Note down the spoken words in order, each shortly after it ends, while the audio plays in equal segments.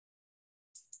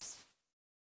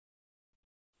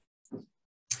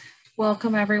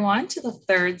Welcome everyone to the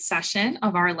third session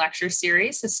of our lecture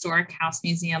series, Historic House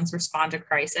Museums Respond to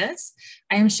Crisis.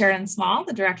 I am Sharon Small,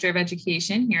 the Director of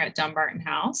Education here at Dumbarton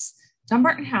House.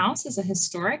 Dumbarton House is a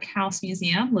historic house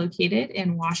museum located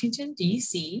in Washington,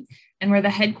 D.C., and we're the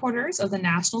headquarters of the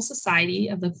National Society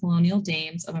of the Colonial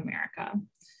Dames of America.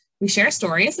 We share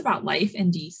stories about life in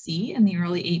D.C. in the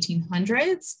early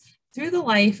 1800s, through the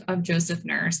life of Joseph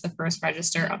Nurse, the first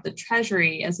register of the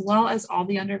Treasury, as well as all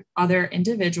the other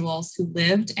individuals who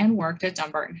lived and worked at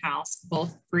Dumbarton House,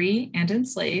 both free and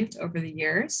enslaved over the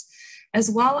years, as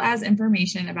well as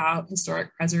information about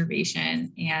historic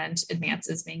preservation and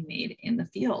advances being made in the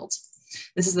field.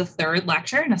 This is the third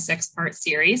lecture in a 6-part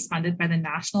series funded by the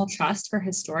National Trust for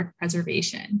Historic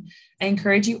Preservation. I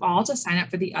encourage you all to sign up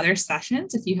for the other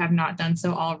sessions if you have not done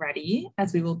so already,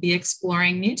 as we will be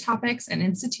exploring new topics and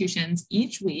institutions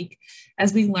each week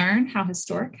as we learn how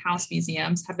historic house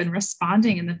museums have been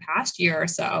responding in the past year or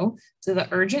so to the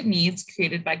urgent needs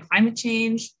created by climate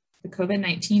change, the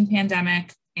COVID-19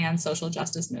 pandemic, and social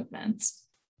justice movements.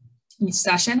 Each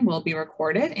session will be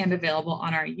recorded and available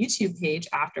on our YouTube page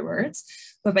afterwards,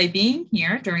 but by being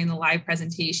here during the live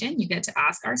presentation, you get to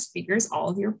ask our speakers all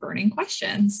of your burning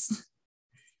questions.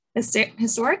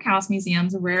 Historic house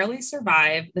museums rarely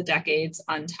survive the decades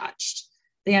untouched.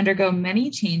 They undergo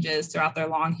many changes throughout their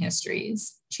long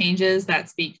histories, changes that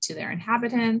speak to their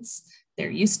inhabitants, their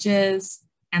usages,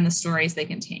 and the stories they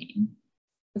contain.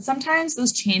 But sometimes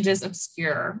those changes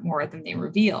obscure more than they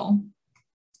reveal.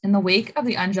 In the wake of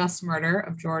the unjust murder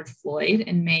of George Floyd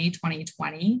in May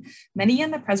 2020, many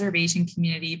in the preservation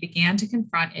community began to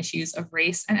confront issues of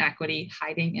race and equity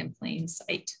hiding in plain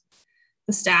sight.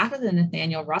 The staff of the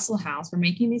Nathaniel Russell House were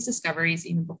making these discoveries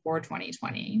even before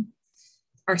 2020.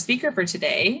 Our speaker for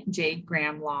today,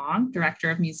 Grahame Long,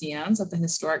 Director of Museums of the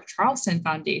Historic Charleston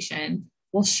Foundation,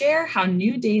 will share how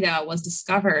new data was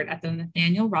discovered at the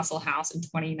Nathaniel Russell House in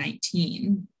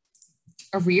 2019.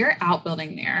 A rear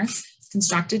outbuilding there,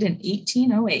 constructed in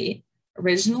 1808,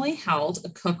 originally held a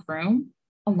cookroom,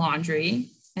 a laundry,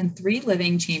 and 3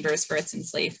 living chambers for its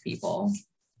enslaved people.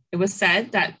 It was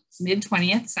said that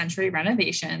mid-20th century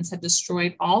renovations had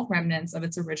destroyed all remnants of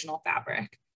its original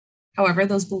fabric. However,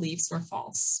 those beliefs were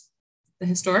false. The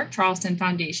Historic Charleston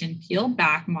Foundation peeled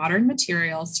back modern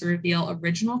materials to reveal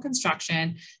original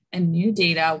construction and new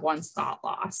data once thought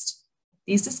lost.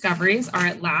 These discoveries are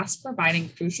at last providing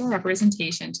crucial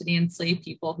representation to the enslaved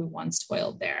people who once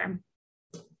toiled there.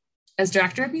 As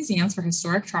Director of Museums for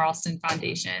Historic Charleston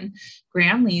Foundation,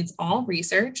 Grahame leads all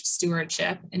research,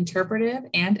 stewardship, interpretive,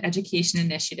 and education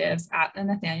initiatives at the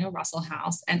Nathaniel Russell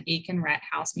House and Aiken-Rhett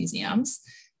House Museums,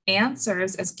 and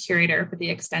serves as curator for the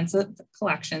extensive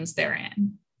collections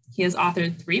therein. He has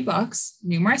authored 3 books,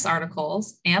 numerous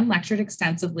articles, and lectured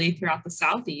extensively throughout the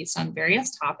Southeast on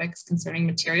various topics concerning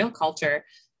material culture,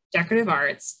 decorative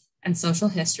arts, and social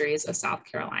histories of South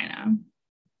Carolina.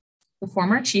 The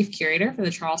former chief curator for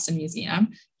the Charleston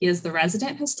Museum, he is the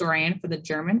resident historian for the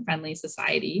German Friendly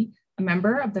Society, a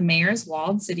member of the Mayor's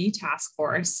Walled City Task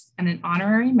Force, and an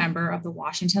honorary member of the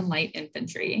Washington Light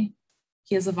Infantry.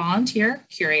 He is a volunteer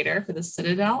curator for the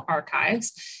Citadel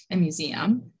Archives and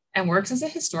Museum, and works as a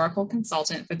historical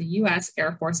consultant for the U.S.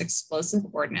 Air Force Explosive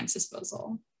Ordnance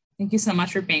Disposal. Thank you so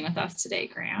much for being with us today,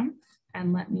 Grahame.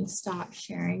 And let me stop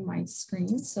sharing my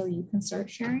screen so you can start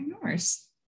sharing yours.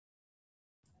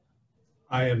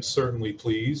 I am certainly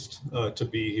pleased to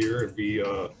be here and be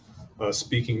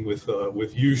speaking with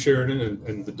you, Sheridan,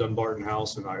 and the Dumbarton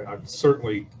House. And I've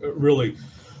certainly really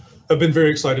have been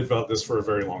very excited about this for a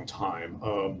very long time.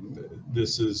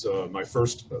 This is my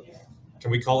first can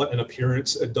we call it an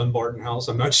appearance at Dumbarton House?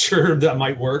 I'm not sure if that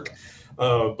might work,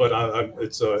 but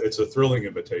it's a thrilling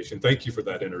invitation. Thank you for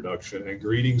that introduction, and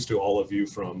greetings to all of you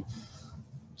from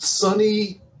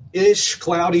sunny-ish,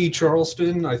 cloudy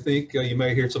Charleston. I think you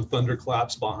may hear some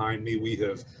thunderclaps behind me. We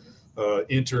have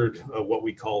entered what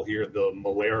we call here the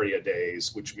malaria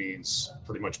days, which means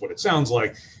pretty much what it sounds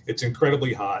like. It's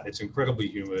incredibly hot, it's incredibly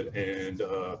humid, and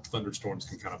thunderstorms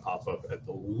can kind of pop up at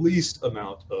the least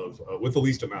amount of, with the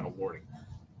least amount of warning.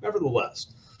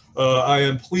 Nevertheless, I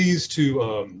am pleased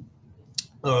to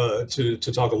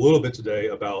talk a little bit today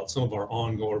about some of our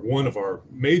ongoing, one of our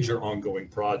major ongoing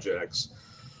projects,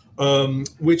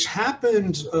 which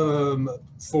happened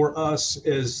for us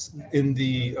as in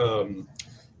the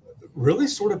really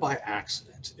sort of by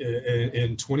accident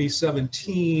in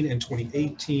 2017 and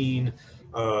 2018,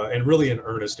 and really in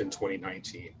earnest in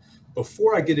 2019.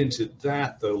 Before I get into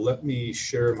that, though, let me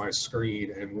share my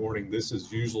screen, and warning, this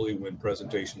is usually when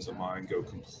presentations of mine go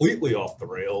completely off the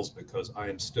rails because I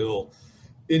am still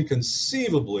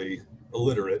inconceivably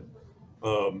illiterate.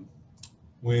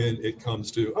 when it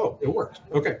comes to, oh, it worked.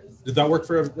 Okay. Did that work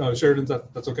for Sheridan?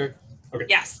 That's okay? Okay.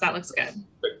 Yes, that looks good.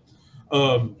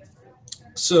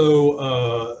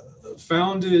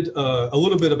 Founded a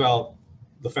little bit about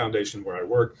the foundation where I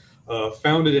work.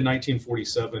 Founded in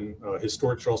 1947,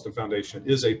 Historic Charleston Foundation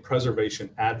is a preservation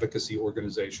advocacy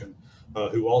organization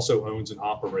who also owns and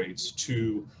operates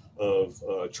two of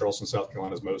Charleston, South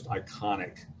Carolina's most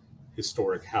iconic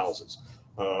historic houses,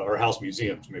 or house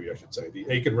museums, maybe I should say. The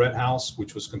Aiken-Rhett House,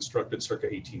 which was constructed circa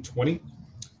 1820,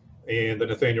 and the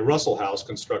Nathaniel Russell House,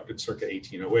 constructed circa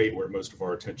 1808, where most of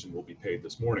our attention will be paid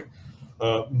this morning.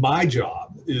 My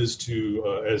job is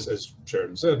to, as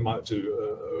Sheridan said,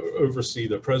 to oversee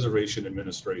the preservation,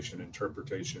 administration,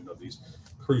 interpretation of these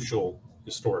crucial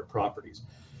historic properties.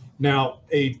 Now,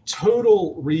 a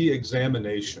total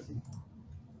re-examination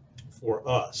for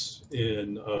us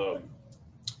in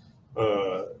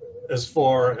as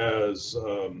far as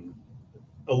a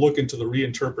look into the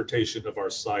reinterpretation of our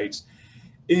sites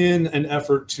in an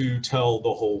effort to tell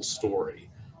the whole story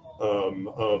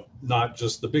of not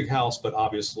just the big house, but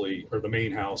obviously, or the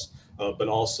main house, but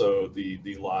also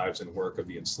the lives and work of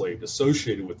the enslaved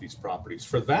associated with these properties.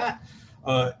 For that,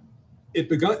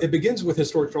 it begins with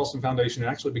Historic Charleston Foundation. It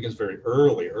actually begins very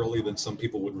early than some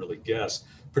people would really guess,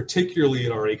 particularly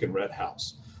at our Aiken-Rhett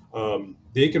House. The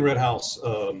Aiken-Rhett House,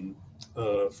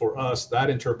 for us, that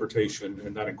interpretation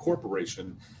and that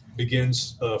incorporation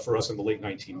begins for us in the late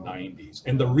 1990s.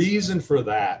 And the reason for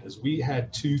that is we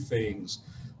had two things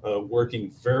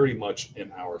working very much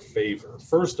in our favor.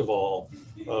 First of all,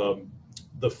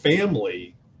 the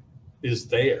family is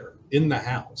there in the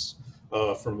house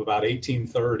from about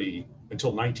 1830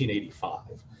 until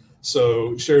 1985.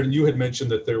 So Sheridan, you had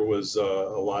mentioned that there was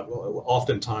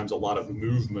oftentimes a lot of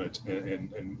movement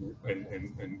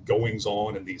and goings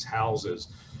on in these houses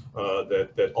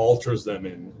that alters them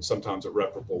in sometimes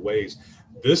irreparable ways.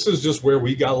 This is just where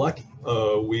we got lucky.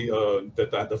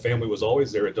 That the family was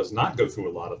always there. It does not go through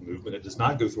a lot of movement. It does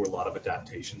not go through a lot of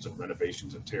adaptations and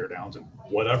renovations and tear downs and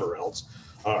whatever else.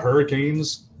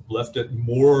 Hurricanes left it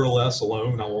more or less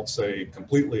alone. I won't say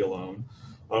completely alone.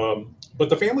 But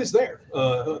the family's there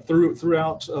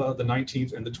throughout the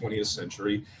 19th and the 20th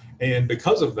century. And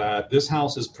because of that, this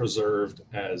house is preserved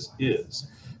as is.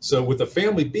 So with the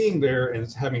family being there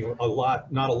and having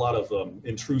not a lot of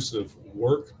intrusive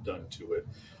work done to it,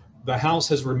 the house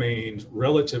has remained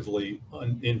relatively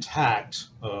intact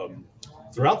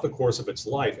throughout the course of its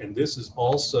life. And this is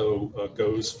also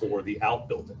goes for the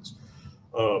outbuildings.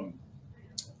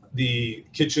 The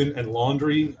kitchen and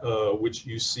laundry, which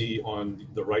you see on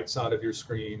the right side of your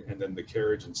screen, and then the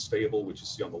carriage and stable, which you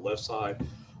see on the left side,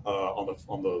 on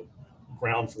the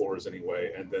ground floors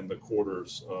anyway, and then the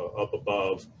quarters up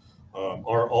above,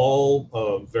 are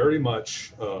all very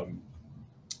much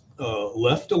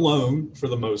left alone for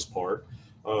the most part.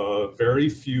 Very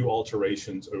few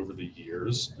alterations over the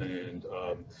years, and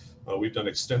we've done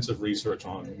extensive research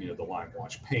on the lime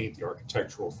wash paint, the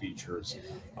architectural features,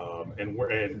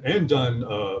 and done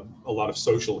a lot of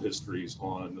social histories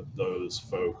on those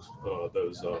folks,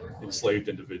 those enslaved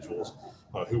individuals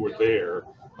who were there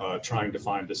trying to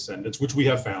find descendants, which we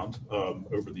have found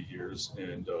over the years,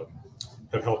 and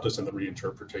have helped us in the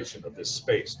reinterpretation of this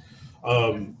space.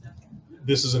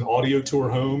 This is an audio tour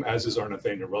home, as is our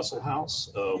Nathaniel Russell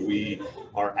House. We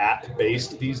are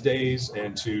app-based these days,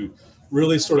 and to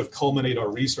really sort of culminate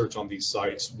our research on these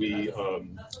sites, we,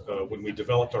 when we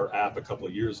developed our app a couple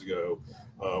of years ago,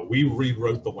 we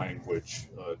rewrote the language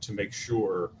to make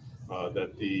sure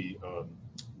that the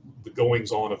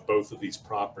goings-on of both of these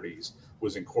properties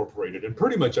was incorporated in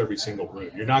pretty much every single room.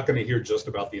 You're not going to hear just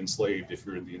about the enslaved if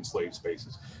you're in the enslaved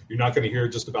spaces. You're not going to hear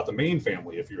just about the main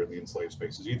family if you're in the enslaved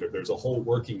spaces either. There's a whole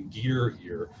working gear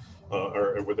here,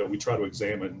 or that we try to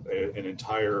examine an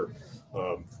entire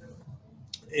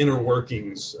inner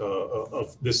workings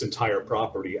of this entire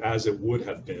property as it would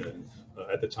have been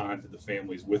at the time that the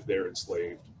families with their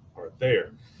enslaved are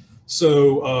there.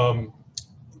 So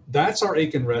that's our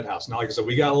Aiken-Rhett house. Now, like I said,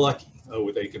 we got lucky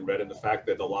with Aiken-Rhett, and the fact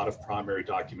that a lot of primary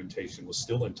documentation was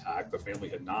still intact. The family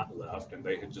had not left, and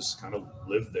they had just kind of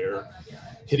lived there,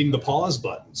 hitting the pause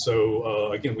button.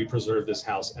 So again, we preserved this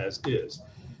house as is.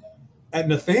 At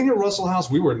Nathaniel Russell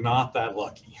House, we were not that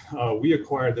lucky. We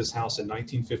acquired this house in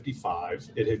 1955.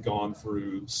 It had gone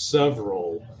through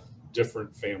several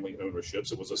different family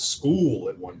ownerships. It was a school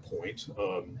at one point,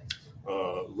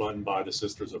 run by the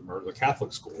Sisters of Mercy, the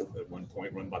Catholic school at one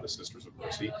point, run by the Sisters of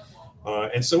Mercy.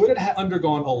 And so it had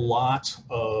undergone a lot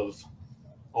of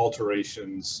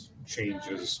alterations,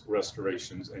 changes,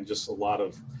 restorations, and just a lot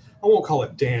of, I won't call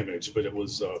it damage, but it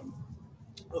was a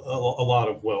lot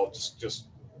of, well, just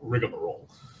rigmarole.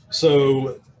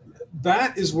 So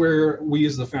that is where we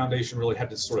as the foundation really had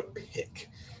to sort of pick.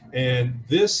 And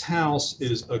this house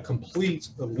is a complete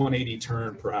 180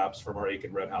 turn perhaps from our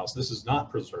Aiken Red House. This is not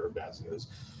preserved as is.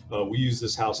 We use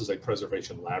this house as a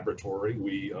preservation laboratory.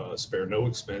 We spare no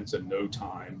expense and no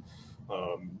time.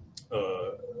 Or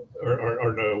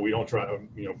no, we don't try,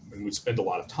 and we spend a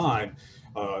lot of time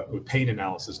with pain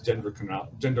analysis, gender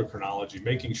chronology,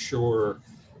 making sure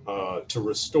to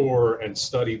restore and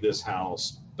study this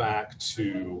house back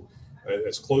to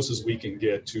as close as we can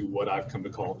get to what I've come to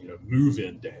call,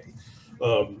 move-in day.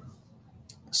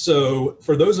 So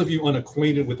for those of you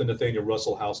unacquainted with the Nathaniel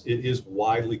Russell House, it is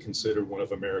widely considered one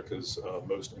of America's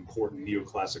most important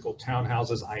neoclassical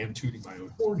townhouses. I am tooting my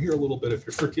own horn here a little bit, if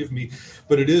you forgive me,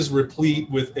 but it is replete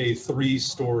with a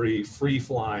 3-story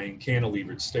free-flying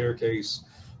cantilevered staircase,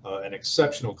 an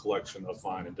exceptional collection of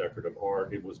fine and decorative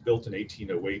art. It was built in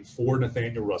 1808 for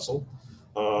Nathaniel Russell,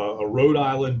 a Rhode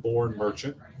Island-born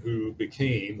merchant who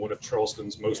became one of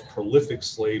Charleston's most prolific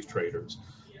slave traders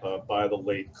by the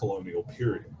late colonial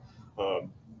period.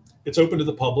 It's open to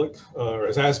the public, or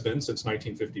has been since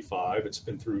 1955. It's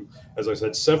been through, as I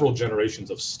said, several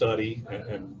generations of study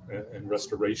and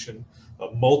restoration,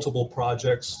 multiple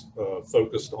projects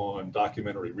focused on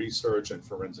documentary research and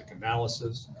forensic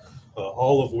analysis,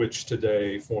 all of which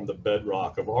today form the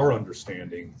bedrock of our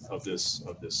understanding of this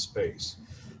space.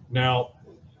 Now,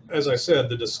 as I said,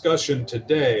 the discussion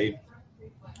today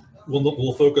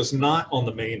will focus not on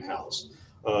the main house,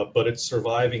 but its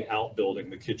surviving outbuilding,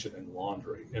 the kitchen and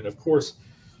laundry. And of course,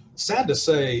 sad to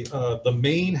say, the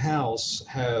main house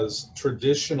has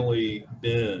traditionally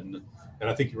been, and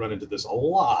I think you run into this a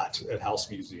lot at house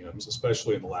museums,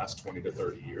 especially in the last 20 to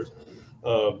 30 years,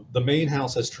 the main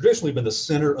house has traditionally been the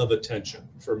center of attention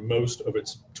for most of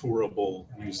its tourable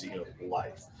museum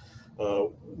life.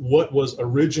 What was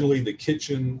originally the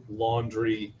kitchen,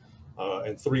 laundry,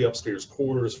 and 3 upstairs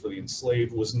quarters for the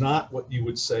enslaved was not what you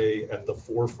would say at the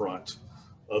forefront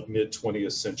of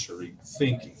mid-20th century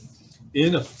thinking.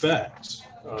 In effect,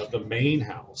 the main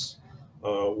house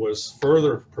was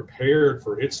further prepared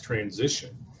for its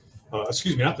transition.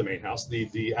 Excuse me, not the main house,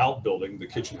 the outbuilding, the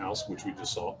kitchen house, which we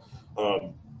just saw.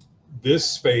 This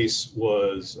space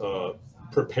was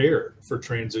prepared for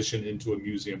transition into a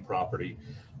museum property.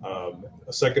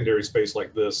 A secondary space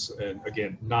like this, and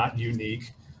again, not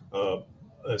unique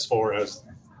as far as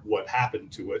what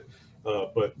happened to it,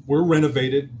 but were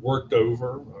renovated, worked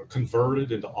over,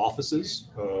 converted into offices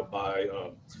by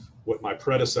what my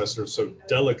predecessor so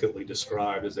delicately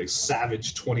described as a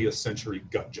savage 20th century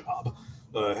gut job,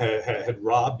 had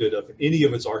robbed it of any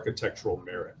of its architectural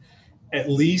merit. At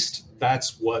least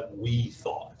that's what we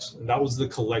thought, and that was the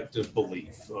collective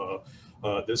belief.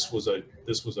 This was a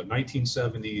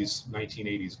 1970s,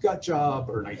 1980s gut job,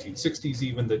 or 1960s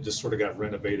even, that just sort of got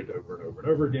renovated over and over and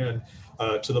over again,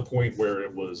 to the point where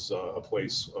it was a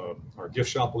place. Our gift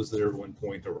shop was there at one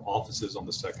point. There were offices on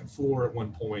the 2nd floor at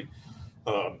one point.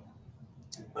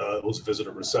 It was a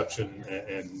visitor reception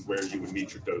and where you would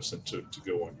meet your docent to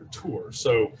go on your tour.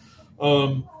 So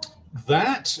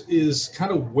that is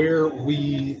kind of where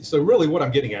so really what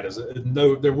I'm getting at is,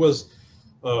 no, there was,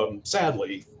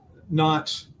 sadly,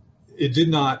 it did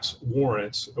not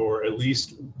warrant, or at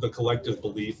least the collective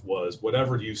belief was,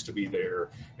 whatever used to be there,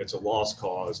 it's a lost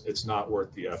cause, it's not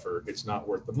worth the effort, it's not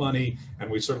worth the money, and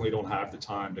we certainly don't have the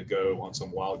time to go on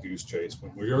some wild goose chase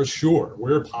when we are sure,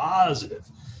 we're positive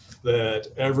that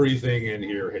everything in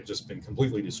here had just been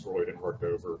completely destroyed and worked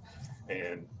over,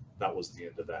 and that was the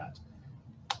end of that.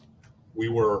 We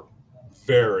were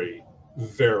very,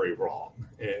 very wrong,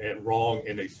 and wrong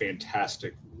in a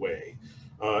fantastic way.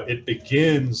 It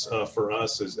begins for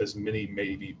us, as many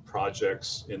maybe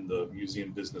projects in the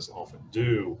museum business often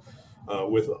do,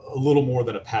 with a little more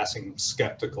than a passing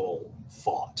skeptical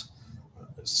thought.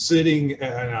 Sitting,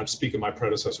 and I'm speaking my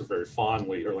predecessor very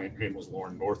fondly, her name was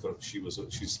Lauren Northup.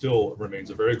 She still remains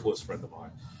a very close friend of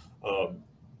mine.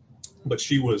 But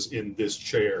she was in this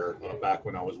chair back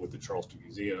when I was with the Charleston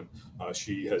Museum.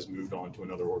 She has moved on to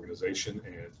another organization,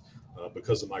 and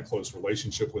because of my close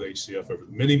relationship with HCF over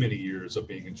many, many years of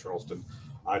being in Charleston,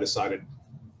 I decided,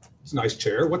 it's a nice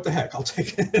chair, what the heck, I'll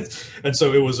take it. And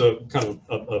so it was a kind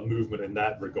of a movement in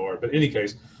that regard. But in any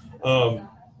case,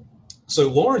 so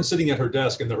Lauren sitting at her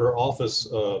desk, and her office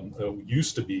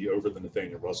used to be over the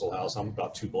Nathaniel Russell House. I'm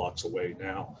about 2 blocks away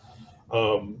now.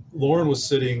 Lauren was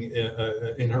sitting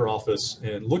in her office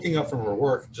and looking up from her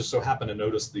work, just so happened to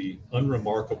notice the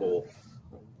unremarkable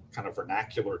kind of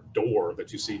vernacular door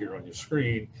that you see here on your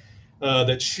screen,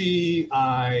 that she,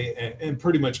 I, and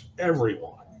pretty much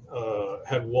everyone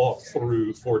had walked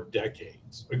through for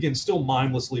decades. Again, still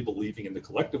mindlessly believing in the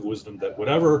collective wisdom that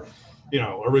whatever,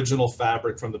 original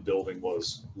fabric from the building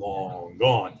was long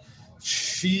gone.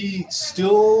 She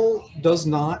still does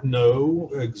not know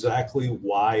exactly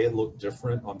why it looked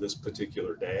different on this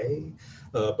particular day,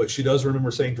 but she does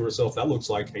remember saying to herself, that looks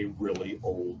like a really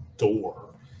old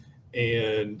door.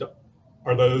 And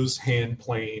are those hand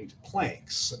planed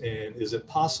planks? And is it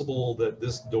possible that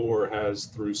this door has,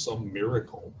 through some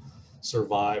miracle,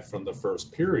 survived from the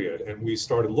first period? And we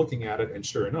started looking at it, and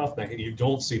sure enough, you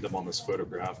don't see them on this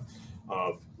photograph.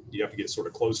 You have to get sort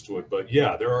of close to it, but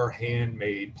yeah, there are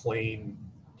handmade planing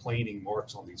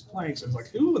marks on these planks. And it's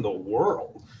like, who in the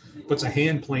world puts a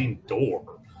hand planed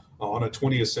door on a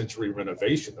 20th century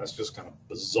renovation? That's just kind of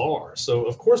bizarre. So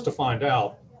of course, to find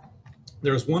out,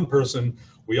 there's one person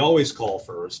we always call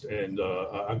first, and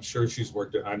I'm sure she's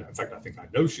worked at, in fact, I think I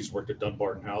know she's worked at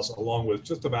Dumbarton House, along with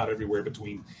just about everywhere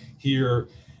between here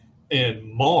and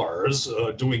Mars,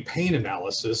 doing pain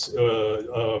analysis.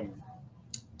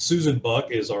 Susan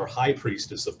Buck is our high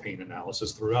priestess of pain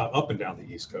analysis throughout, up and down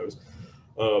the East Coast.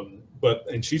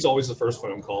 And she's always the first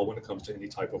phone call when it comes to any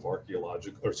type of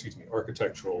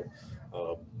architectural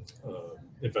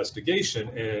investigation.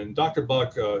 And Dr.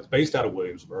 Buck is based out of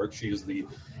Williamsburg. She is the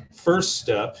first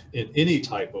step in any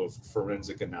type of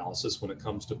forensic analysis when it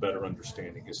comes to better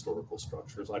understanding historical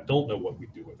structures. I don't know what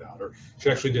we'd do without her. She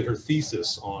actually did her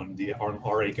thesis on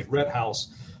our Aiken Red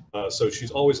House. So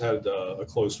she's always had a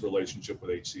close relationship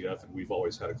with HCF, and we've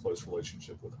always had a close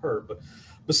relationship with her. But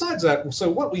besides that, so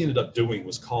what we ended up doing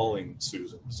was calling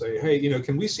Susan to say, hey,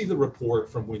 can we see the report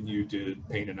from when you did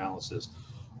paint analysis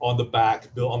on the back,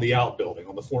 on the outbuilding,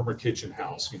 on the former kitchen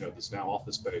house, that's now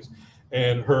office space?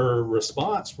 And her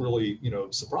response really,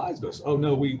 surprised us. Oh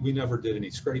no, we never did any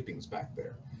scrapings back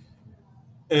there.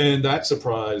 And that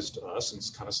surprised us and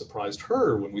kind of surprised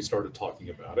her when we started talking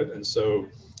about it. And so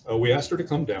we asked her to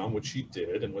come down, which she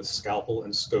did, and with scalpel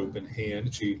and scope in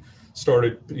hand, she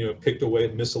started, picked away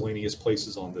at miscellaneous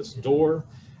places on this door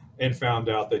and found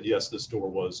out that, yes, this door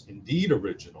was indeed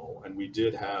original. And we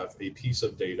did have a piece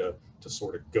of data to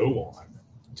sort of go on,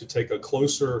 to take a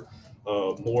closer,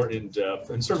 more in-depth,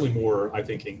 and certainly more, I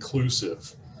think,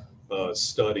 inclusive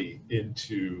study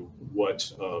into what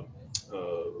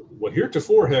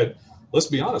heretofore had, let's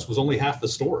be honest, was only half the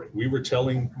story. We were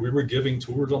giving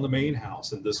tours on the main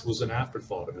house, and this was an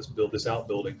afterthought of this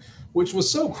outbuilding, which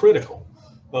was so critical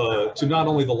to not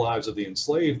only the lives of the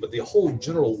enslaved, but the whole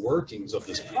general workings of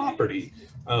this property.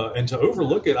 And to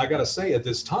overlook it, I got to say, at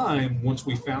this time, once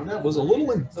we found out, was a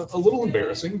little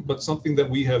embarrassing, but something that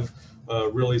we have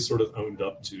really sort of owned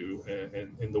up to,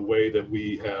 and in the way that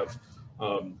we have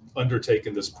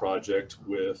undertaken this project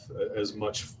with as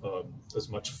much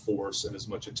force and as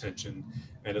much attention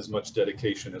and as much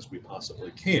dedication as we possibly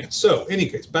can. So, in any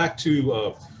case, back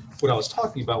to what I was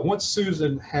talking about. Once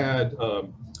Susan had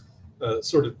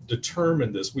sort of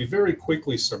determined this, we very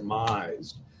quickly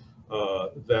surmised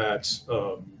that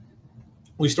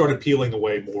we started peeling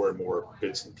away more and more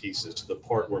bits and pieces to the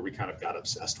part where we kind of got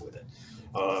obsessed with it.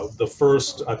 The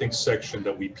first, I think, section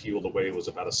that we peeled away was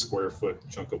about a square-foot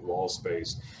chunk of wall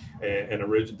space, and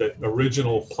that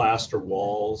original plaster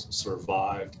walls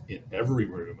survived in every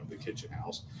room of the kitchen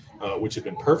house, which had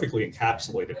been perfectly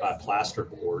encapsulated by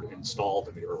plasterboard installed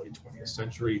in the early 20th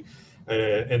century.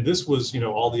 And this was,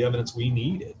 all the evidence we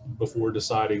needed before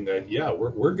deciding that, yeah,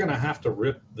 we're going to have to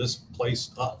rip this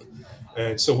place up.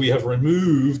 And so we have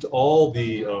removed all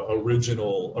the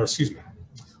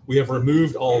we have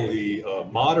removed all the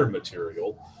modern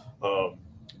material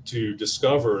to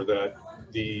discover that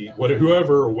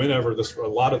whoever or whenever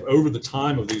over the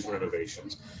time of these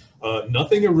renovations,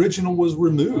 nothing original was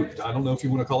removed. I don't know if you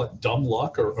want to call it dumb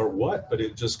luck or what, but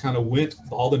it just kind of went,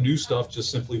 all the new stuff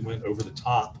just simply went over the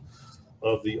top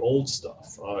of the old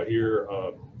stuff. Here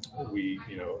we,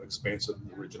 expanded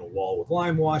the original wall with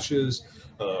lime washes,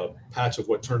 patch of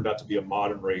what turned out to be a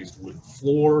modern raised wooden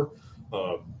floor.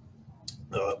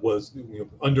 Was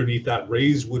underneath that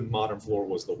raised wooden modern floor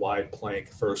was the wide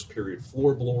plank first period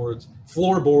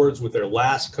floorboards with their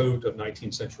last coat of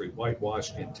 19th century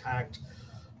whitewash intact.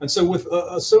 And so with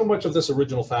so much of this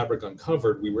original fabric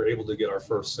uncovered, we were able to get our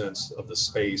first sense of the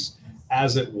space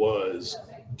as it was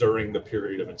during the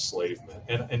period of enslavement.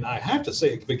 And I have to say,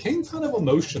 it became kind of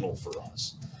emotional for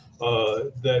us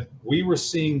that we were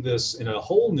seeing this in a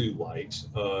whole new light,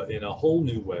 in a whole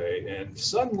new way. And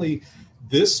suddenly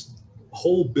this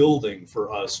whole building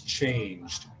for us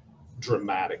changed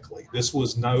dramatically. This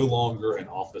was no longer an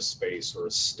office space or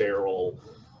a sterile,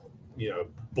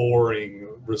 boring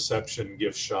reception,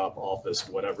 gift shop, office,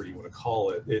 whatever you want to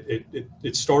call it,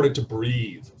 it started to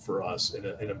breathe for us in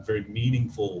a very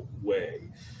meaningful way.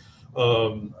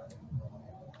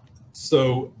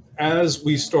 So as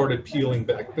we started peeling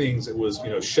back things, it was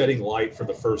shedding light for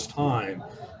the first time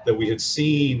that we had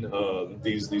seen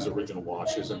these original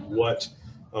washes and what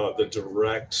the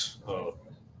direct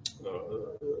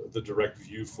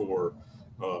view for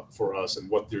us and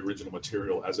what the original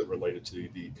material as it related to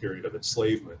the period of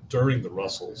enslavement during the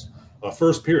Russells,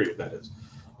 first period, that is.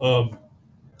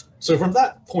 So from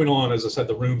that point on, as I said,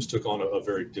 the rooms took on a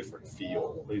very different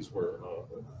feel. These were,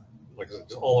 like I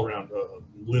said, all around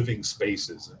living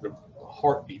spaces. The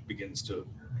heartbeat begins to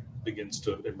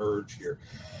emerge here.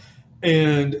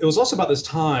 And it was also about this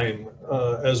time,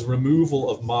 as removal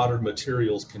of modern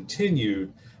materials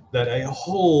continued, that a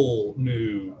whole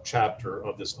new chapter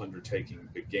of this undertaking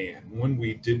began, one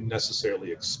we didn't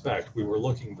necessarily expect. We were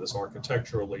looking at this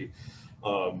architecturally,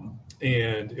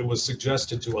 and it was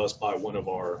suggested to us by one of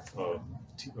our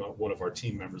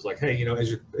team members, like, hey,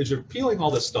 as you're peeling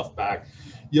all this stuff back,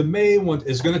 you may want,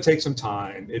 it's going to take some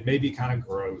time. It may be kind of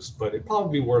gross, but it'd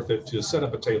probably be worth it to set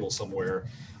up a table somewhere.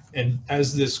 And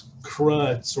as this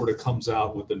crud sort of comes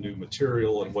out with the new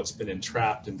material and what's been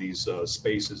entrapped in these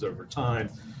spaces over time,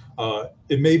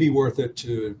 it may be worth it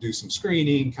to do some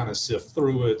screening, kind of sift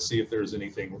through it, see if there's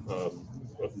anything of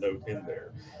note in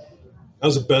there. That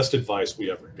was the best advice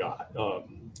we ever got.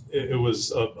 It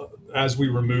was as we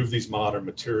removed these modern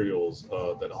materials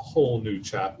that a whole new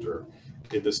chapter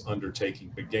in this undertaking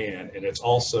began. And it's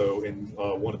also in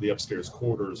one of the upstairs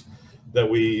quarters that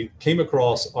we came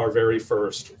across our very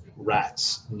first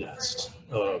rat's nest.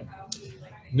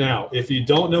 Now, if you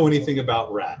don't know anything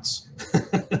about rats,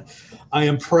 I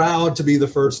am proud to be the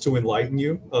first to enlighten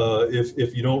you.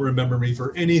 If you don't remember me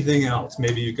for anything else,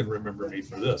 maybe you can remember me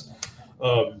for this.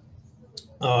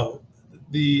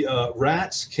 The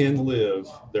rats can live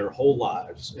their whole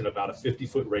lives in about a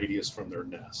 50-foot radius from their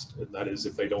nest, and that is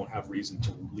if they don't have reason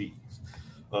to leave.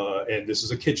 And this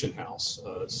is a kitchen house,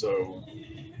 so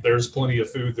there's plenty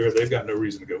of food there. They've got no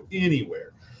reason to go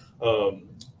anywhere.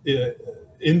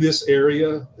 In this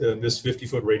area, in this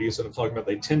 50-foot radius that I'm talking about,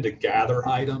 they tend to gather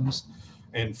items,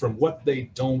 and from what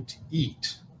they don't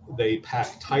eat, they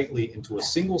pack tightly into a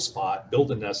single spot,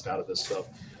 build a nest out of this stuff,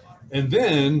 and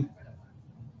then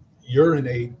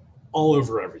urinate all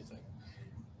over everything.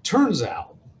 Turns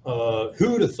out,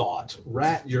 who'd have thought,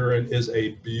 rat urine is a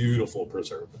beautiful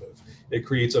preservative. It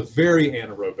creates a very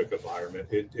anaerobic environment.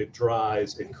 It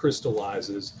dries, it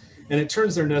crystallizes, and it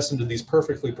turns their nest into these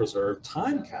perfectly preserved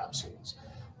time capsules.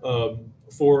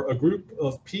 For a group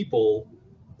of people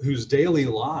whose daily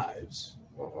lives,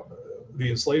 the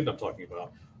enslaved I'm talking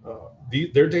about,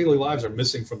 their daily lives are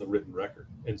missing from the written record.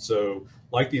 And so,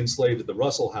 like the enslaved at the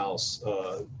Russell House,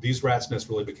 these rat's nests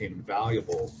really became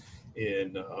invaluable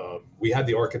in, we had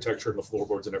the architecture and the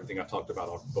floorboards and everything I talked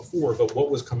about before, but what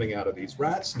was coming out of these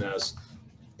rat's nests,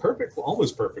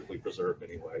 almost perfectly preserved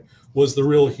anyway, was the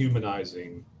real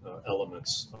humanizing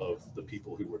elements of the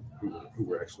people who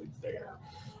were actually there.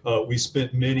 We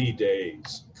spent many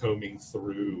days combing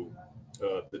through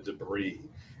the debris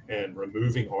and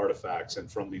removing artifacts,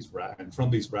 and from these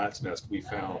rat's nests we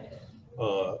found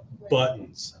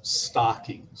buttons,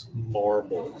 stockings,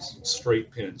 marbles, straight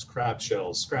pins, crab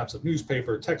shells, scraps of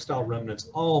newspaper, textile remnants,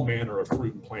 all manner of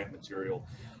fruit and plant material,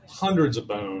 hundreds of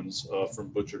bones from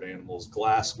butchered animals,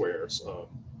 glasswares,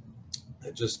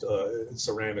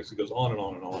 ceramics. It goes on and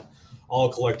on and on,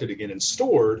 all collected again and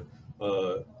stored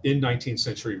in 19th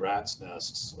century rat's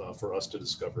nests for us to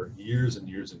discover years and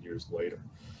years and years later.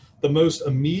 The most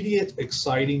immediate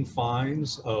exciting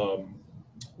finds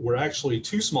were actually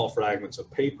two small fragments of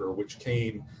paper, which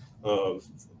came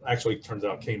turns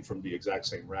out came from the exact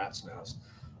same rat's nest.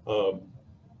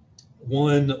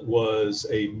 One was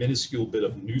a minuscule bit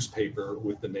of newspaper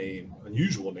with the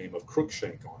unusual name of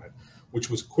Crookshank on it, which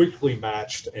was quickly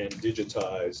matched and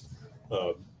digitized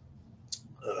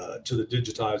to the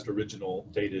digitized original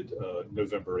dated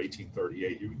November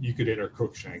 1838. You could enter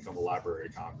Crookshank on the Library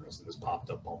of Congress, and this popped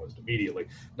up almost immediately.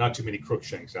 Not too many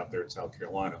Crookshanks out there in South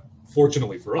Carolina,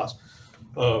 fortunately for us.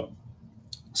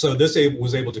 So this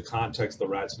was able to context the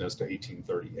rat's nest to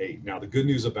 1838. Now, the good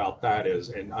news about that is,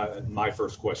 and my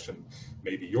first question,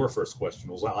 maybe your first question,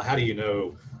 was, well, how do you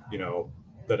know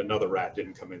that another rat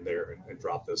didn't come in there and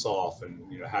drop this off? And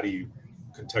how do you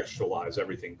contextualize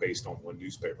everything based on one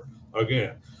newspaper?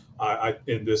 Again,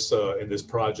 in this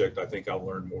project, I think I'll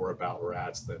learn more about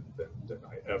rats than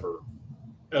I ever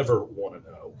want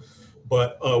to know.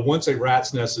 But once a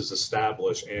rat's nest is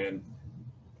established and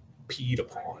peed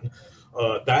upon,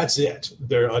 that's it.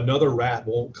 Another rat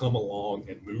won't come along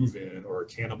and move in or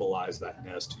cannibalize that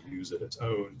nest to use it its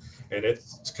own, and it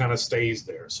kind of stays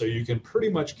there. So you can pretty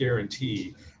much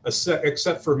guarantee,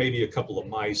 except for maybe a couple of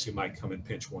mice who might come and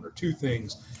pinch one or two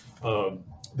things,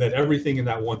 that everything in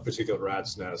that one particular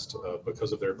rat's nest,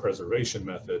 because of their preservation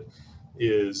method,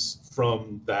 is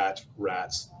from that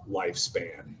rat's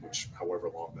lifespan, which however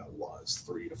long that was,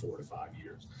 3 to 4 to 5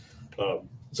 years.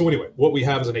 So anyway, what we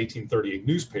have is an 1838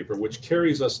 newspaper, which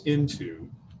carries us into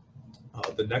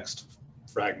the next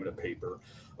fragment of paper,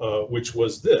 which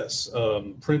was this,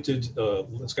 printed,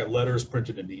 it's got letters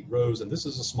printed in neat rows, and this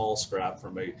is a small scrap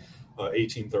from a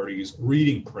 1830s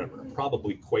reading primer,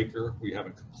 probably Quaker. We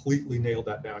haven't completely nailed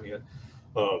that down yet.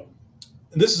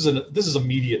 And this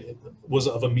was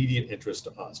of immediate interest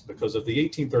to us because of the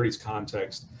 1830s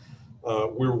context.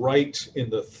 We're right in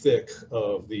the thick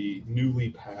of the newly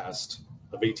passed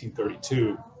of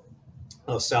 1832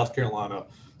 South Carolina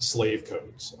slave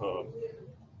codes,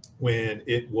 when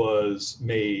it was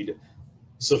made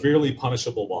severely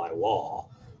punishable by law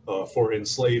for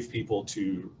enslaved people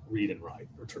to read and write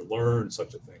or to learn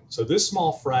such a thing. So this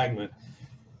small fragment,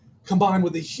 combined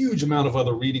with a huge amount of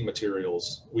other reading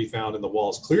materials we found in the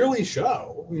walls, clearly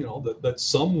show, that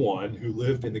someone who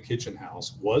lived in the kitchen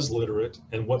house was literate,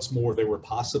 and what's more, they were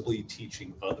possibly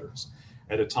teaching others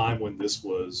at a time when this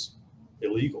was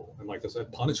illegal and, like I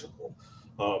said, punishable.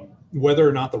 Whether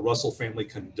or not the Russell family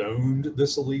condoned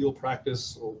this illegal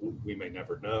practice, we may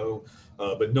never know,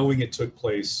 but knowing it took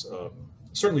place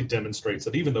certainly demonstrates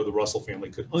that even though the Russell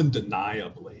family could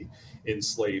undeniably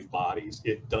enslave bodies,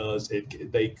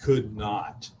 they could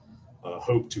not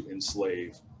hope to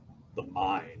enslave the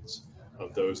minds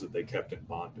of those that they kept in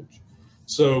bondage.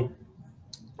 So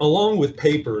along with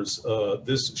papers,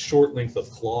 this short length of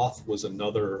cloth was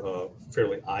another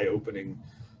fairly eye-opening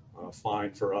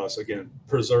find for us. Again,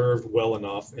 preserved well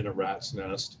enough in a rat's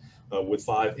nest with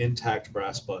 5 intact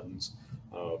brass buttons.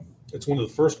 It's one of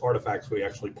the first artifacts we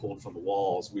actually pulled from the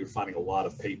walls. We were finding a lot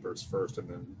of papers first, and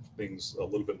then things a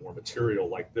little bit more material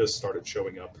like this started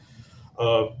showing up.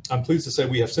 I'm pleased to say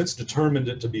we have since determined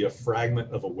it to be a fragment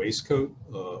of a waistcoat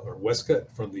or waistcoat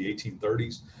from the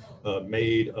 1830s,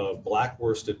 made of black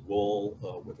worsted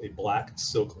wool with a black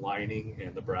silk lining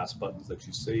and the brass buttons that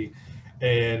you see.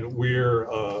 And we're,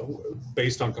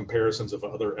 based on comparisons of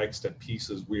other extant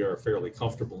pieces, we are fairly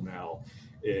comfortable now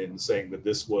in saying that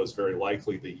this was very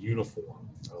likely the uniform,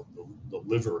 the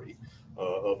livery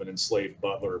of an enslaved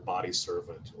butler, body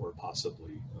servant, or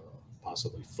possibly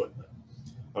footman.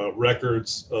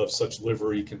 Records of such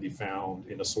livery can be found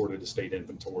in assorted estate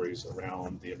inventories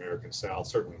around the American South,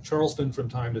 certainly in Charleston from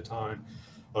time to time.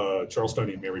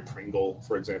 Charlestonian Mary Pringle,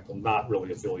 for example, not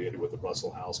really affiliated with the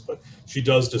Russell House, but she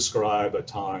does describe at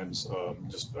times,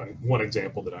 just one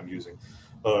example that I'm using,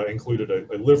 included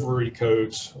a livery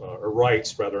coat, or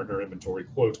writes rather in her inventory,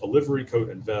 quote, a livery coat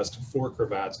and vest, 4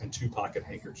 cravats, and 2 pocket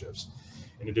handkerchiefs,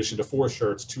 in addition to 4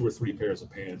 shirts, 2 or 3 pairs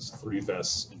of pants, 3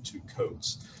 vests, and 2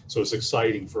 coats. So it's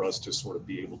exciting for us to sort of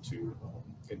be able to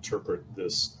interpret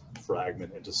this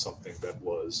fragment into something that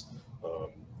was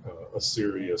a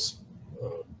serious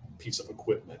piece of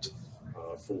equipment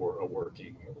for a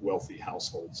working, wealthy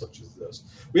household such as this.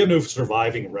 We have no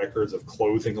surviving records of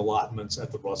clothing allotments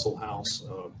at the Russell House,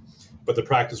 but the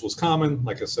practice was common,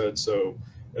 like I said, so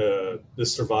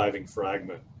this surviving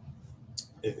fragment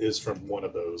is from one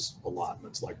of those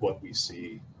allotments, like what we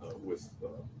see with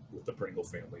the Pringle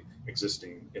family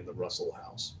existing in the Russell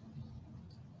House.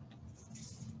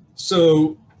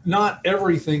 So not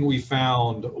everything we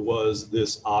found was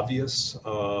this obvious,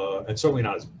 and certainly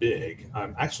not as big.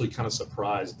 I'm actually kind of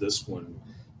surprised this one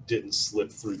didn't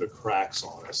slip through the cracks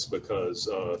on us, because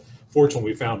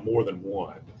fortunately we found more than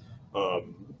one.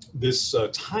 This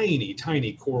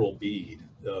tiny coral bead,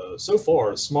 so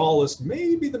far smallest,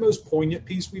 maybe the most poignant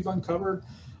piece we've uncovered,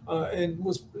 and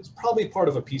was probably part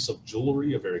of a piece of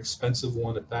jewelry, a very expensive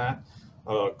one at that.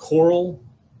 Coral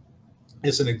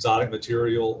is an exotic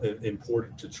material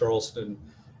imported to Charleston,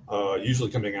 usually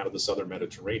coming out of the southern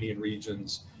Mediterranean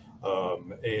regions,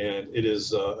 and it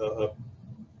is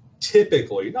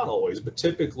typically, not always, but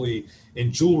typically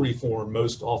in jewelry form,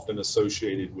 most often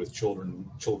associated with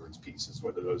children's pieces,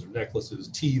 whether those are necklaces,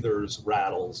 teethers,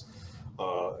 rattles.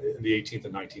 In the 18th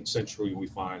and 19th century, we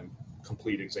find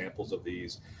complete examples of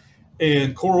these.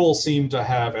 And coral seemed to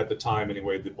have, at the time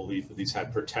anyway, the belief that these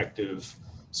had protective,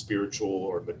 spiritual,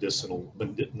 or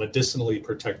medicinally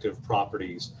protective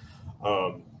properties.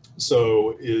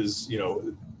 So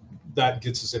that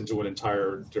gets us into an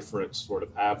entire different sort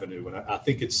of avenue. And I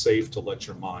think it's safe to let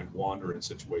your mind wander in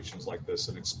situations like this,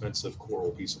 an expensive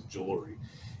coral piece of jewelry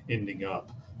ending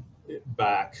up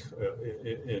back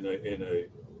in a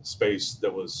space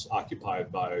that was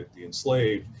occupied by the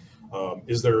enslaved.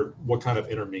 What kind of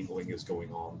intermingling is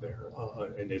going on there?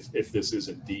 And if this is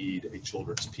indeed a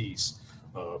children's piece,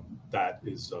 that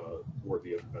is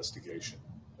worthy of investigation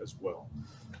as well.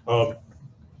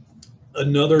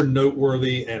 Another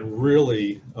noteworthy and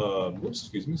really,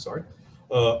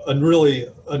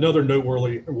 another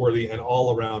noteworthy and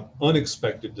all around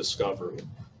unexpected discovery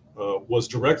was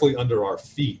directly under our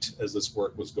feet as this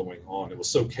work was going on. It was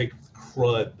so caked with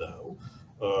crud, though,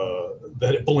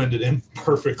 that it blended in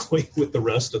perfectly with the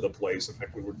rest of the place. In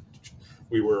fact,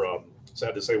 we were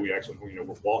sad to say we actually,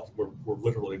 we're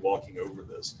literally walking over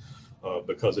this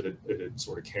because it had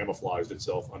sort of camouflaged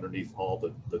itself underneath all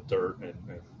the dirt and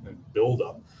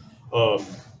buildup.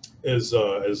 As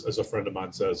a friend of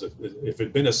mine says, if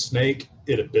it'd been a snake,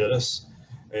 it'd have bit us.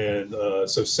 And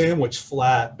so sandwiched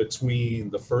flat between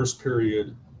the first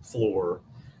period floor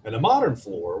and the modern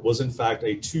floor was in fact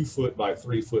a 2-foot by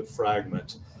 3-foot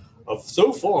fragment of,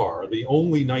 so far, the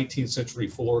only 19th century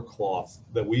floor cloth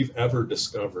that we've ever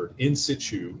discovered in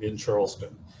situ in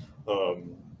Charleston.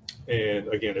 And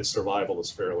again, its survival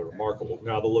is fairly remarkable.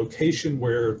 Now, the location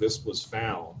where this was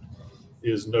found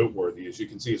is noteworthy. As you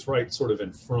can see, it's right sort of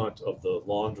in front of the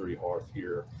laundry hearth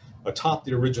here, atop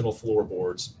the original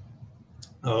floorboards.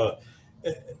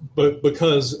 But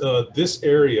because this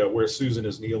area where Susan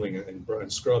is kneeling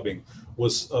and scrubbing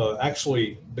was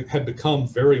actually had become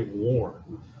very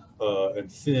worn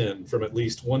and thin from at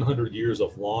least 100 years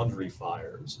of laundry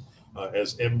fires,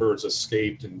 as embers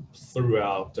escaped and threw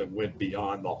out and went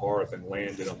beyond the hearth and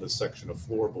landed on this section of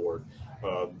floorboard.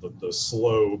 The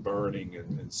slow burning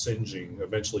and singeing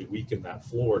eventually weakened that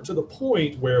floor to the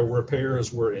point where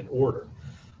repairs were in order.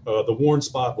 The worn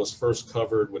spot was first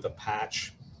covered with a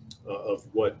patch of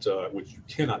which you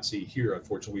cannot see here,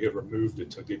 unfortunately. We have removed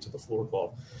it to get to the floor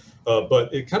cloth.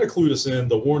 But it kind of clued us in.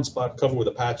 The worn spot covered with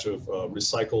a patch of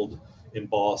recycled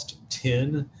embossed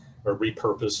tin, or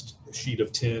repurposed sheet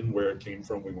of tin. Where it came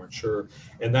from, we weren't sure.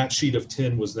 And that sheet of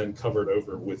tin was then covered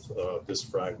over with this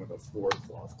fragment of floor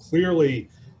cloth. Clearly,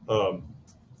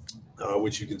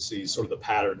 which you can see sort of the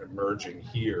pattern emerging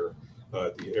here,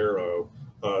 the arrow.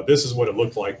 This is what it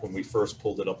looked like when we first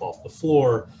pulled it up off the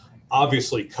floor.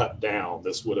 Obviously cut down.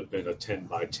 This would have been a 10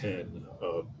 by 10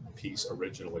 piece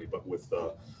originally, but with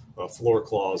floor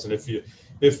cloths. And if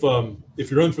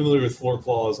you're unfamiliar with floor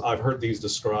cloths, I've heard these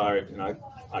described, and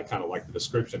I kind of like the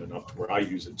description enough to where I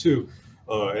use it too.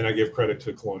 And I give credit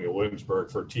to Colonial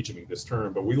Williamsburg for teaching me this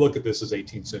term, but we look at this as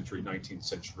 18th century, 19th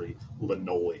century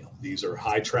linoleum. These are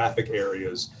high traffic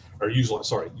areas, or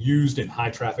used in high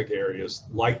traffic areas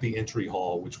like the entry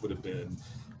hall, which would have been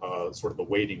sort of the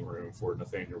waiting room for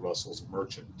Nathaniel Russell's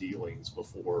merchant dealings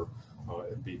before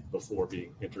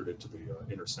being entered into the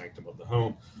inner sanctum of the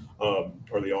home,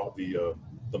 or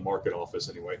the market office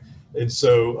anyway. And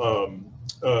so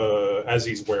as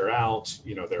these wear out,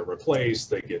 they're replaced,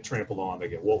 they get trampled on,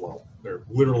 they're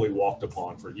literally walked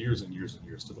upon for years and years and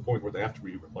years, to the point where they have to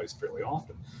be replaced fairly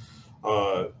often.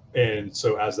 And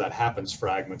so as that happens,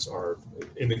 fragments are,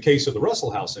 in the case of the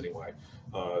Russell House anyway,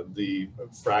 the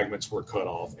fragments were cut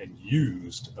off and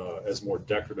used as more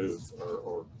decorative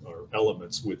or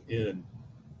elements within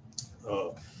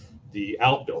the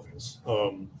outbuildings.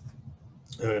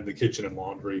 And the kitchen and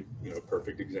laundry,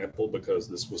 perfect example, because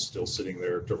this was still sitting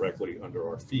there directly under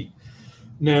our feet.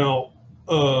 Now,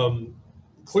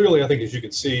 clearly, I think, as you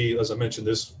can see, as I mentioned,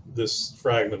 this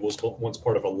fragment was once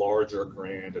part of a larger,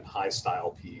 grand, and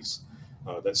high-style piece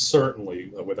that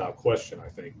certainly, without question, I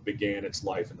think, began its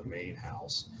life in the main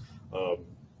house.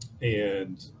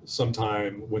 And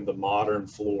sometime when the modern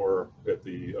floor of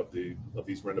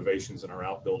these renovations in our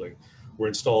outbuilding were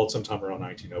installed, sometime around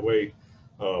 1908,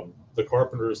 the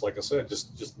carpenters, like I said,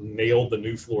 just nailed the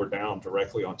new floor down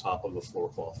directly on top of the floor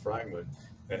cloth fragment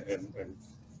and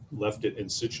left it in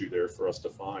situ there for us to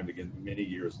find again many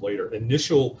years later.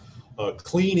 Initial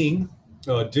cleaning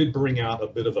did bring out a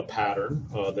bit of a pattern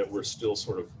that we're still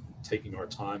sort of taking our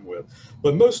time with.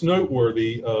 But most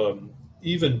noteworthy,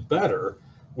 even better,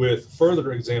 with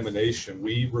further examination,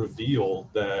 we reveal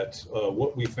that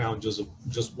what we found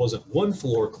just wasn't one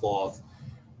floor cloth,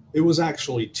 it was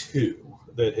actually two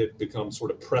that had become sort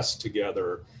of pressed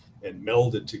together and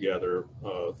melded together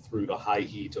through the high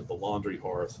heat of the laundry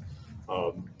hearth.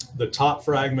 The top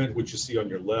fragment, which you see on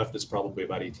your left, is probably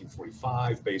about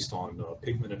 1845 based on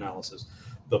pigment analysis.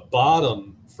 The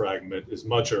bottom fragment is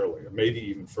much earlier, maybe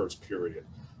even first period.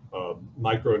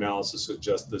 Microanalysis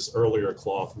suggests this earlier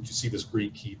cloth, which you see this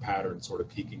Greek key pattern sort of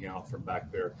peeking out from back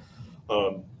there,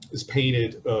 is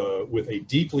painted with a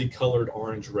deeply colored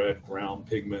orange-red ground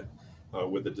pigment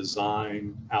with a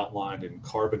design outlined in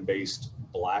carbon-based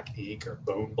black ink or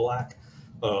bone black.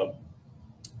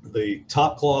 The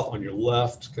top cloth on your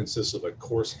left consists of a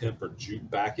coarse hemp or jute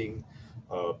backing,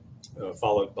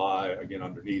 followed by, again,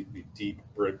 underneath the deep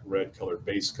brick red colored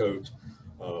base coat.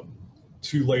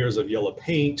 2 layers of yellow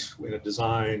paint in a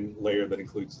design layer that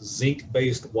includes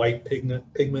zinc-based white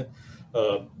pigment.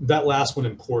 That last one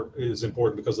is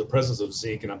important because the presence of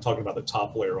zinc, and I'm talking about the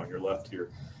top layer on your left here,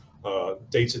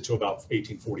 dates it to about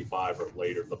 1845 or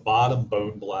later. The bottom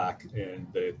bone black and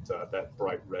that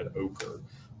bright red ochre,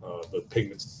 the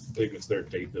pigments there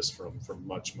date this from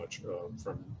much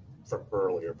from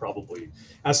earlier. Probably,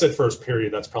 I said first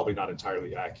period, that's probably not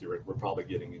entirely accurate. We're probably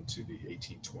getting into the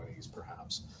 1820s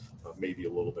perhaps, maybe a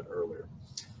little bit earlier.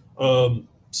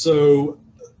 So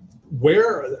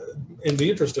where, in the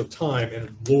interest of time,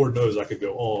 and Lord knows I could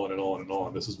go on and on and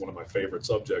on, this is one of my favorite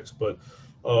subjects, but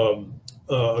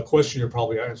a question you're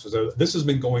probably asking is, this has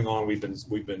been going on, we've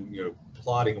been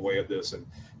plotting away at this and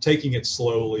taking it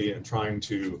slowly and trying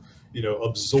to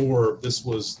absorb.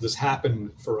 This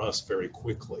happened for us very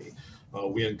quickly.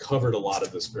 We uncovered a lot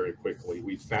of this very quickly.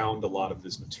 We found a lot of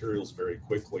these materials very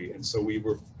quickly, and so we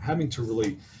were having to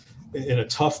really, in a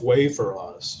tough way for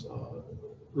us,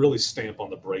 really stamp on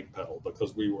the brake pedal,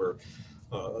 because we were,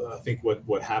 I think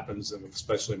what happens, and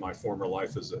especially in my former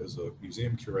life as a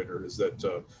museum curator, is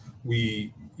that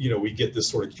we get this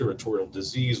sort of curatorial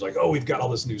disease, like, oh, we've got all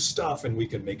this new stuff and we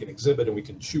can make an exhibit and we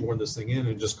can shoehorn this thing in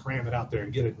and just cram it out there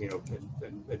and get it,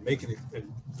 and make it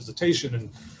in visitation and,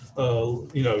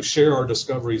 share our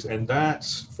discoveries. And that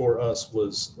for us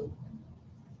was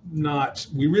not,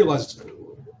 we realized,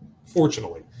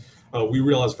 fortunately, we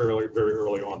realized very, very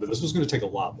early on that this was going to take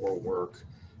a lot more work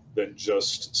than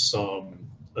just some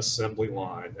assembly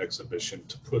line exhibition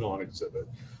to put on exhibit.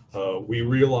 We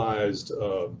realized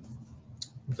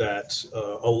that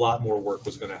a lot more work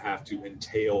was going to have to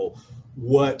entail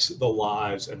what the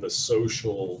lives and the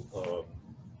social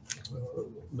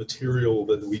material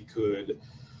that we could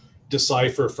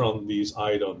decipher from these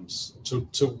items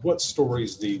to what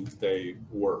stories they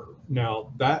were.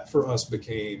 Now, that for us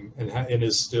became and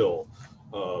is still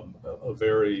a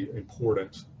very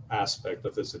important aspect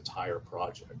of this entire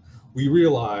project. We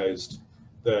realized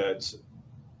that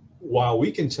while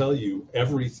we can tell you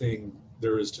everything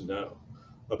there is to know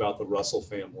about the Russell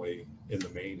family in the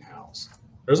main house,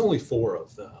 there's only 4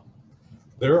 of them.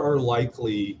 There are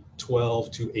likely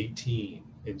 12 to 18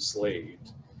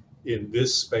 enslaved in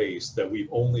this space that we've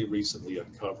only recently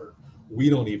uncovered. We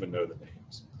don't even know the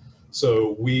names.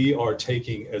 So we are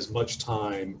taking as much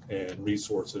time and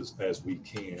resources as we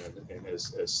can, and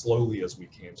as slowly as we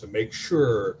can, to make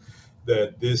sure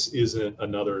that this isn't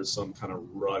some kind of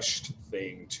rushed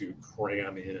thing to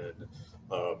cram in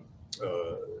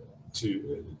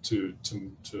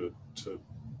to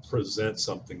present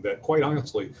something that, quite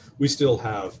honestly, we still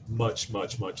have much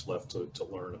left to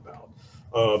learn about.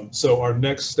 So our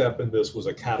next step in this was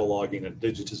a cataloging and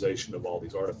digitization of all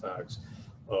these artifacts.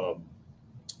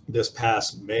 This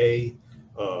past May,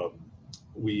 although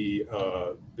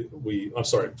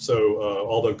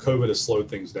COVID has slowed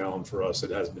things down for us, it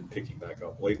has been picking back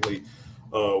up lately.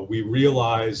 We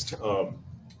realized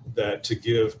that to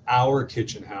give our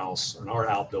kitchen house and our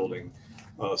outbuilding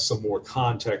some more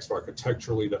context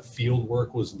architecturally, that field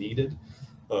work was needed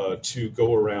to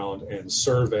go around and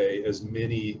survey as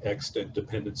many extant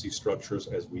dependency structures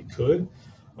as we could.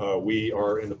 We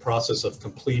are in the process of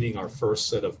completing our first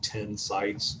set of 10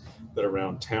 sites that are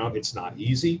around town. It's not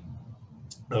easy,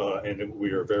 and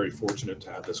we are very fortunate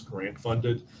to have this grant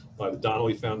funded by the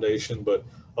Donnelly Foundation, but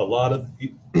a lot of,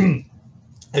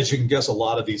 as you can guess, a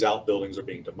lot of these outbuildings are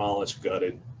being demolished,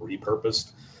 gutted,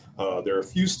 repurposed. There are a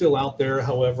few still out there,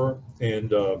 however,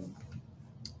 and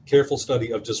careful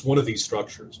study of just one of these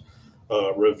structures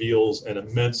reveals an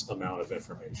immense amount of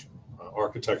information,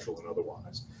 architectural and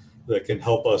otherwise, that can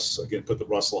help us, again, put the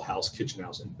Russell House kitchen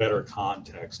house in better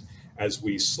context as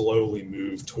we slowly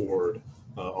move toward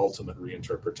ultimate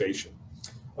reinterpretation.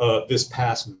 This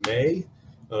past May,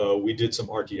 we did some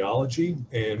archaeology,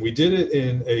 and we did it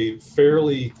in a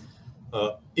fairly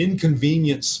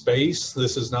inconvenient space.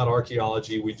 This is not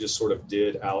archaeology we just sort of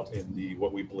did out in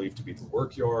what we believe to be the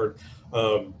work yard.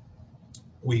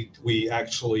 We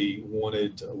actually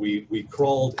we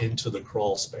crawled into the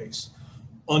crawl space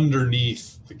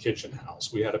underneath the kitchen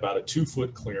house. We had about a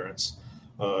 2-foot clearance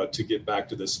to get back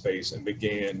to this space, and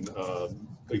began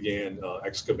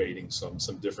excavating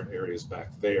some different areas back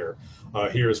there.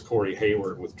 Here is Corey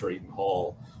Hayward with Drayton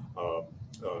Hall.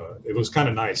 It was kind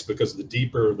of nice because the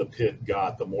deeper the pit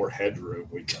got, the more headroom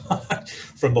we got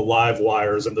from the live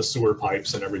wires and the sewer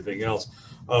pipes and everything else.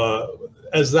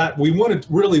 as that we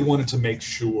really wanted to make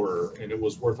sure, and it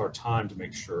was worth our time to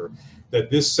make sure, that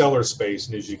this cellar space,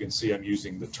 and as you can see, I'm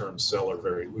using the term cellar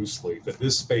very loosely, that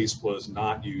this space was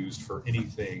not used for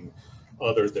anything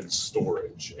other than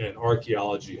storage. And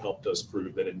archaeology helped us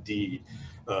prove that indeed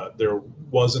there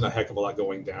wasn't a heck of a lot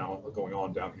going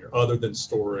on down here other than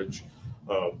storage,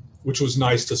 which was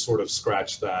nice to sort of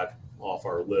scratch that off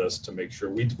our list to make sure.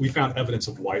 We found evidence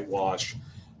of whitewash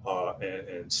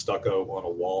and stucco on a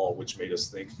wall, which made us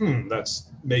think, that's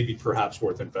maybe perhaps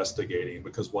worth investigating,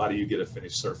 because why do you get a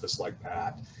finished surface like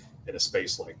that in a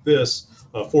space like this?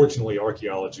 Fortunately,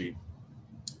 archaeology,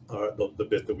 the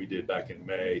bit that we did back in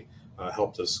May,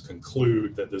 helped us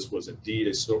conclude that this was indeed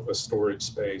a storage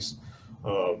space.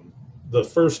 The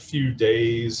first few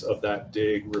days of that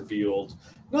dig revealed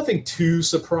nothing too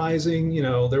surprising. You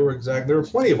know, there were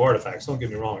plenty of artifacts, don't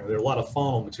get me wrong. There were a lot of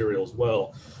faunal material as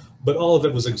well, but all of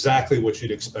it was exactly what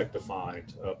you'd expect to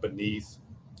find beneath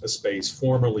a space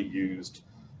formerly used,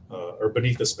 or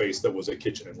beneath a space that was a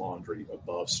kitchen and laundry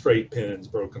above. Straight pins,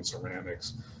 broken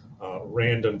ceramics,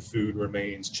 random food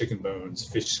remains, chicken bones,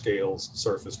 fish scales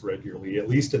surfaced regularly, at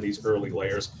least in these early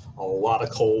layers. A lot of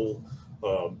coal.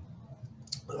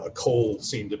 Coal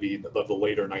seemed to be of the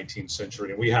later 19th century,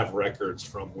 and we have records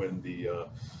from when the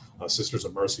Sisters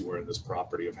of Mercy were in this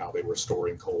property of how they were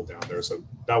storing coal down there. So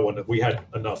that one, we had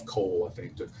enough coal, I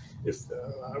think, to, if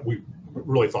we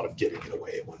really thought of getting it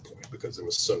away at one point, because there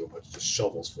was so much, just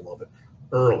shovels full of it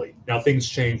early. Now things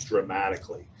changed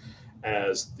dramatically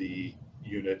as the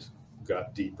unit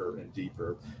got deeper and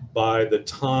deeper. By the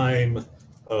time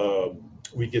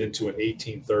we get into an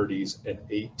 1830s and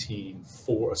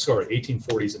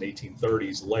 1840s and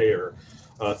 1830s layer,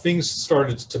 things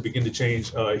started to begin to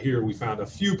change. Here we found a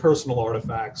few personal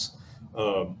artifacts,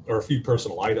 or a few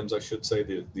personal items, I should say.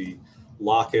 The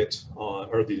locket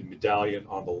or the medallion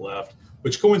on the left,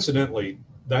 which coincidentally,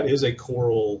 that is a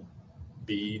coral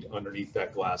bead underneath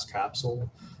that glass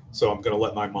capsule. So I'm going to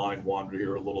let my mind wander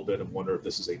here a little bit and wonder if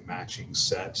this is a matching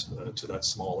set to that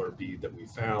smaller bead that we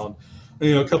found. And,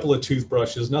 you know, a couple of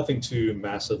toothbrushes, nothing too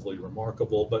massively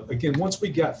remarkable. But again, once we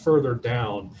got further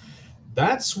down,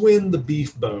 that's when the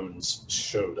beef bones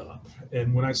showed up.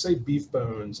 And when I say beef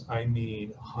bones, I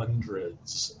mean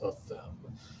hundreds of them.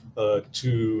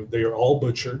 They are all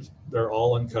butchered. They're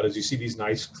all uncut. As you see these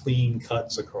nice clean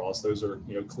cuts across, those are,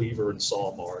 you know, cleaver and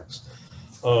saw marks.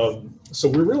 So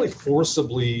we're really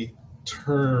forcibly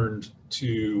turned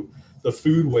to the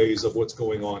foodways of what's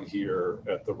going on here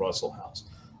at the Russell House.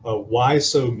 Why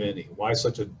so many? Why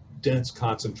such a dense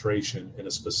concentration in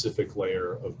a specific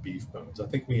layer of beef bones? I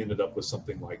think we ended up with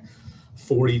something like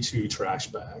 42 trash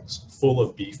bags full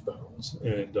of beef bones.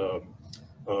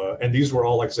 And these were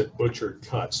all, like I said, butchered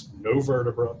cuts, no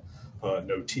vertebra,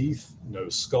 no teeth, no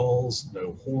skulls,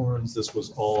 no horns. This was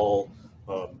all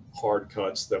hard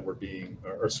cuts that were being,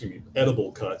 or excuse me,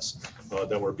 edible cuts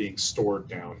that were being stored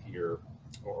down here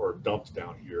or dumped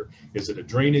down here. Is it a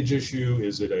drainage issue?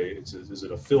 Is it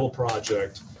a fill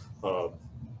project?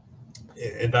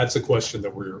 And that's a question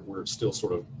that we're still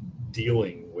sort of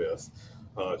dealing with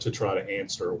to try to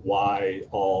answer why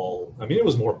all. I mean, it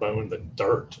was more bone than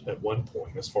dirt at one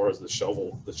point as far as the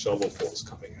shovelfuls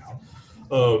coming out.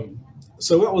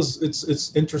 So that was,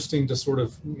 it's interesting to sort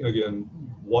of, again,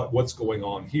 what's going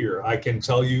on here. I can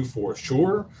tell you for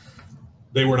sure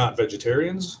they were not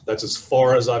vegetarians. That's as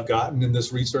far as I've gotten in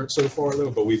this research so far,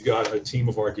 though. But we've got a team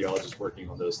of archaeologists working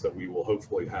on this that we will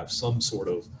hopefully have some sort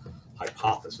of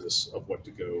hypothesis of what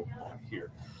to go on here.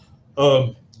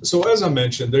 So as I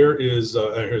mentioned, there is,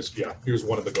 here's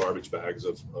one of the garbage bags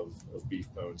of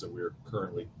beef bones that we're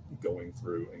currently going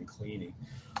through and cleaning.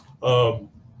 And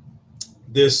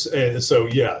you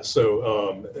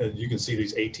can see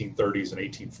these 1830s and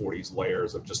 1840s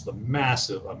layers of just the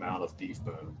massive amount of beef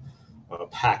bone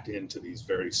packed into these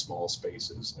very small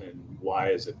spaces. And why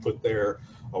is it put there?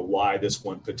 Why this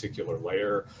one particular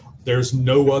layer? There's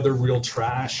no other real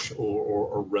trash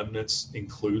or remnants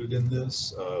included in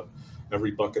this.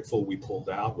 Every bucketful we pulled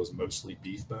out was mostly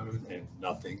beef bone and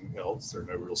nothing else. There are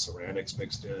no real ceramics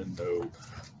mixed in,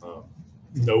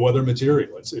 no other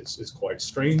material. It's quite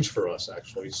strange for us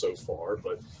actually so far,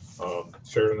 but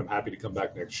Sheridan, I'm happy to come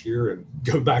back next year and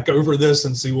go back over this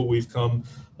and see what we've come,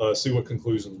 see what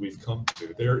conclusions we've come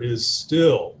to. There is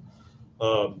still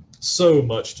so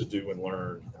much to do and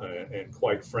learn, and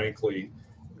quite frankly,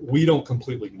 we don't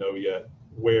completely know yet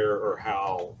where or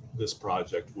how this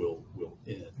project will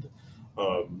end.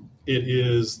 It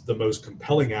is the most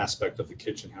compelling aspect of the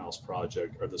Kitchen House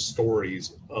project are the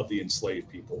stories of the enslaved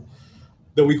people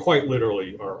that we quite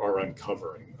literally are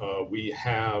uncovering. We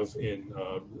have in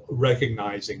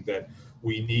recognizing that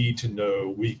we need to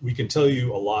know, we can tell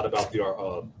you a lot about the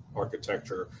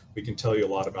architecture, we can tell you a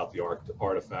lot about the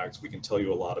artifacts, we can tell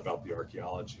you a lot about the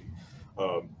archaeology.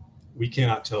 We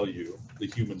cannot tell you the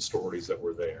human stories that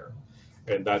were there.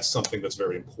 And that's something that's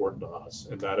very important to us.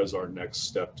 And that is our next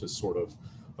step to sort of,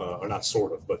 or not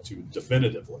sort of, but to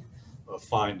definitively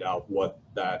find out what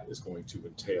that is going to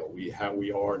entail.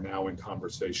 We are now in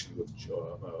conversation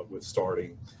with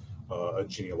starting a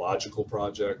genealogical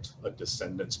project, a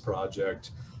descendants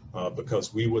project,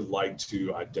 because we would like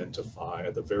to identify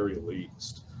at the very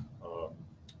least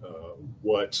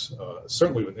what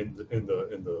certainly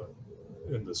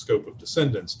in the scope of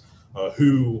descendants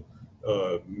who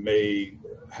may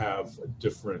have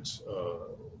different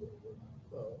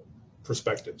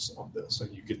perspectives on this,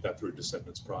 and you get that through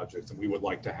descendants projects, and we would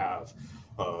like to have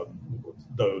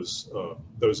those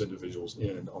individuals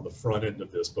in on the front end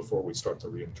of this before we start the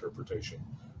reinterpretation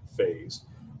phase.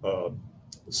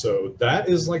 So that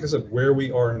is, like I said, where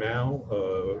we are now.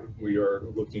 We are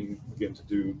looking again to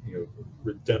do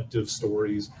redemptive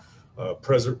stories,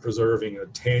 preserving a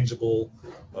tangible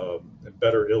and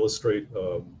better illustrate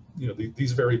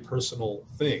these very personal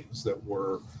things that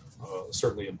were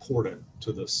certainly important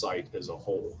to the site as a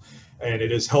whole. And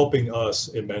it is helping us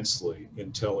immensely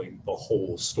in telling the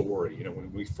whole story.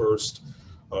 When we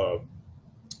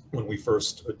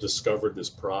first discovered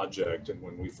this project, and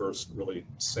when we first really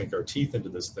sank our teeth into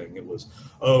this thing, it was,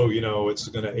 it's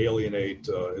going to alienate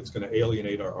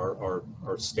our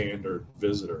standard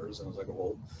visitors. And I was like,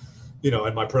 well,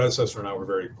 and my predecessor and I were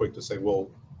very quick to say, well,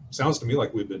 sounds to me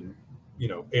like we've been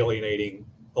alienating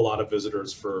a lot of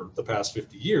visitors for the past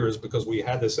 50 years, because we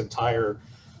had this entire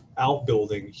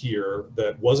outbuilding here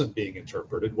that wasn't being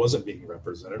interpreted, wasn't being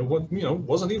represented,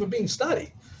 wasn't even being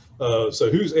studied. So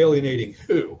who's alienating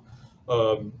who?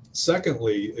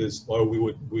 Secondly is, we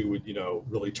would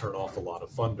really turn off a lot of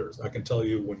funders. I can tell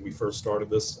you, when we first started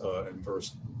this and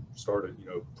first started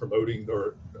promoting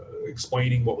or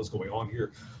explaining what was going on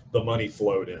here, the money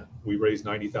flowed in. We raised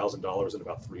 $90,000 in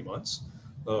about 3 months.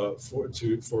 For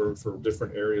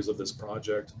different areas of this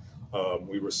project.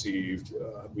 We received,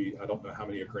 I don't know how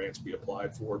many grants we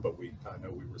applied for, but I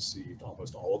know we received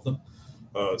almost all of them.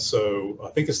 So I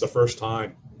think it's the first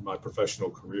time in my professional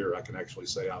career I can actually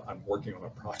say I'm working on a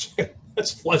project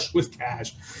that's flush with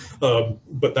cash.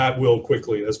 But that will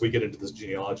quickly, as we get into this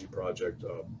genealogy project,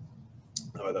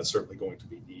 that's certainly going to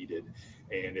be needed.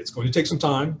 And it's going to take some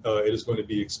time. It is going to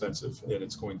be expensive, and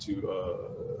it's going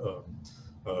to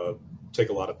take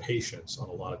a lot of patience on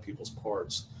a lot of people's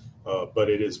parts, but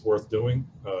it is worth doing.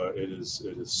 It is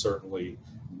certainly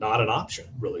not an option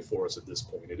really for us at this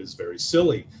point. It is very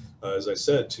silly, as I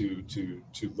said, to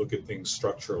look at things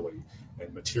structurally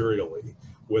and materially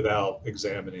without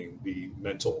examining the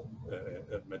mental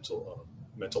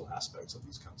aspects of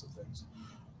these kinds of things.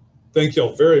 Thank you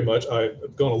all very much.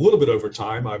 I've gone a little bit over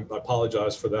time. I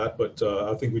apologize for that, but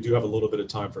I think we do have a little bit of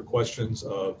time for questions.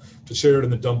 To share it in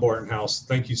the Dumbarton House,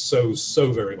 thank you so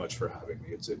very much for having me.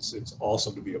 It's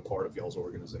awesome to be a part of y'all's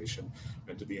organization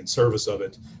and to be in service of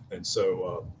it. And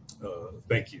so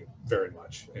thank you very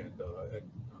much. And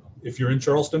if you're in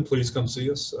Charleston, please come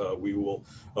see us. We will,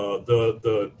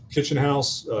 the kitchen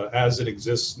house as it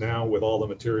exists now with all the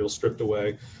materials stripped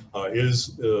away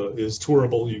is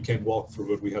tourable. You can walk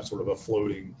through it. We have sort of a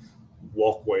floating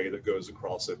walkway that goes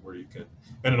across it where you can,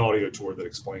 and an audio tour that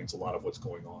explains a lot of what's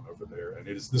going on over there. And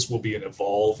this will be an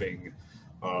evolving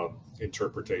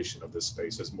interpretation of this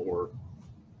space as more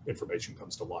information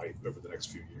comes to light over the next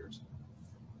few years.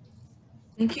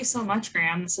 Thank you so much,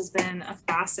 Graham. This has been a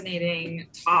fascinating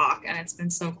talk, and it's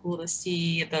been so cool to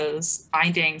see those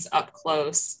findings up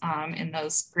close in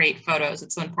those great photos.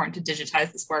 It's so important to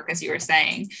digitize this work, as you were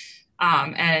saying.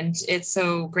 And it's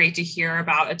so great to hear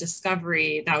about a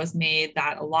discovery that was made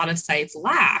that a lot of sites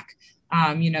lack.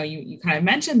 You kind of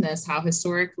mentioned this, how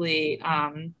historically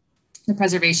the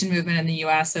preservation movement in the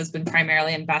US has been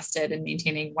primarily invested in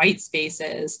maintaining white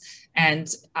spaces. And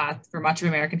for much of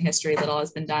American history, little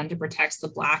has been done to protect the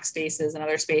Black spaces and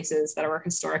other spaces that were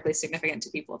historically significant to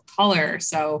people of color.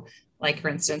 So, like, for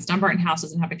instance, Dumbarton House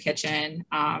doesn't have a kitchen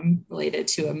related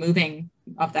to a moving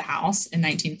of the house in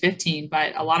 1915,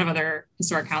 but a lot of other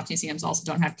historic house museums also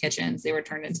don't have kitchens. They were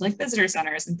turned into like visitor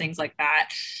centers and things like that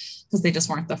because they just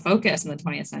weren't the focus in the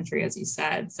 20th century, as you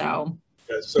said. So,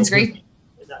 it's great.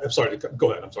 I'm sorry to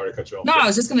go ahead. I'm sorry to cut you off. No, I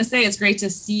was just going to say it's great to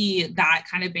see that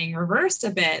kind of being reversed a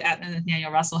bit at the Nathaniel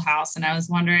Russell House. And I was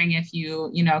wondering if you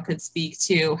could speak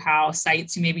to how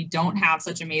sites who maybe don't have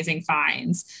such amazing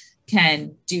finds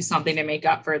can do something to make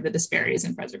up for the disparities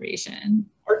in preservation.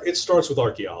 It starts with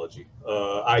archaeology,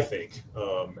 I think.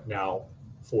 Now,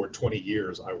 for 20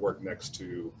 years, I worked next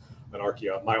to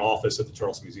my office at the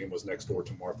Charleston Museum was next door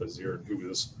to Martha Zierd, who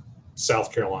is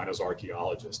South Carolina's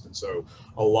archaeologist. And so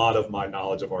a lot of my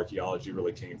knowledge of archaeology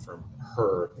really came from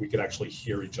her. We could actually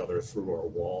hear each other through our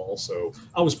wall. So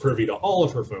I was privy to all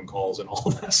of her phone calls and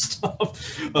all that stuff.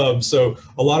 So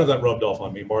a lot of that rubbed off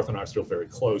on me. Martha and I are still very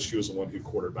close. She was the one who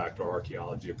quarterbacked our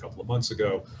archaeology a couple of months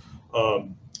ago.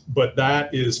 But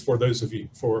that is for those of you,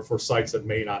 for sites that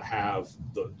may not have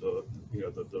the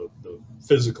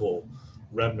physical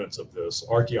remnants of this.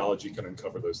 Archaeology can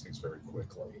uncover those things very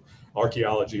quickly.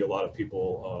 Archaeology, a lot of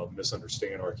people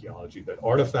misunderstand archaeology, that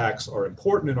artifacts are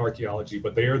important in archaeology,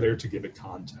 but they are there to give it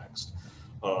context.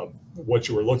 What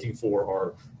you are looking for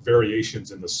are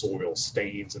variations in the soil,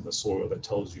 stains in the soil that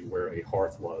tells you where a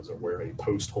hearth was or where a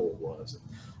post hole was.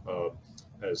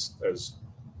 As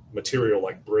material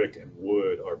like brick and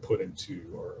wood are put into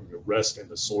or rest in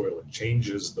the soil, it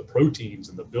changes the proteins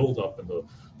and the buildup and the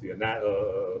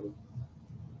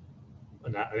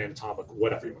anatomical,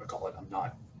 whatever you want to call it.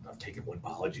 I've taken one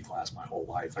biology class my whole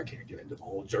life. I can't get into the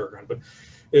whole jargon, but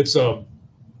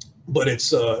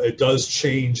it does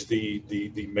change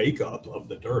the makeup of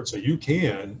the dirt. So you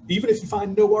can, even if you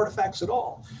find no artifacts at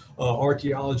all,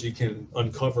 archaeology can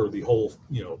uncover the whole,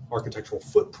 architectural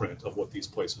footprint of what these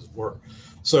places were.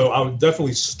 So I would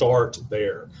definitely start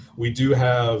there. We do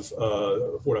have,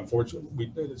 what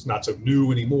unfortunately, it's not so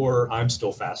new anymore. I'm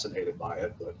still fascinated by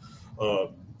it, but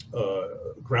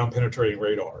ground penetrating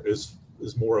radar is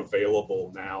more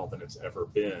available now than it's ever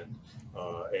been.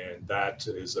 And that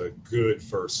is a good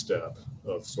first step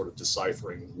of sort of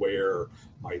deciphering where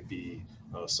might be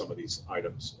some of these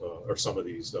items or some of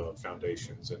these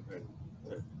foundations and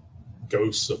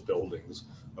ghosts of buildings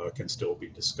can still be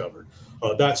discovered.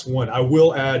 That's one. I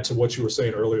will add to what you were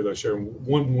saying earlier though, Sharon,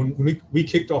 when we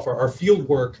kicked off our field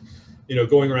work,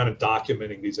 going around and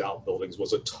documenting these outbuildings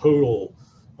was a total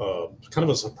kind of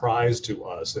a surprise to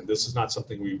us. And this is not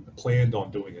something we planned on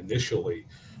doing initially.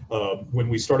 When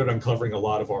we started uncovering a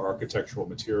lot of our architectural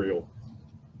material,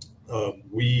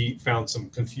 we found some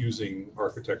confusing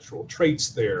architectural traits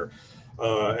there.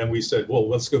 And we said, well,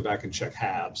 let's go back and check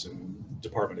HABs and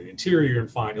Department of the Interior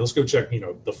and let's go check,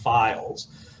 the files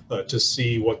to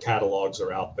see what catalogs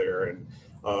are out there. And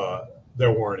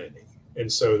there weren't any.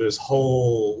 And so this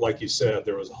whole, like you said,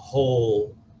 there was a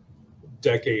whole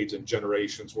decades and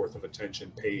generations worth of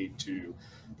attention paid to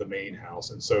the main house.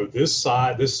 And so this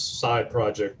side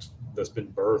project that's been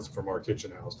birthed from our kitchen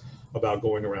house about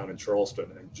going around in Charleston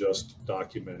and just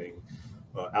documenting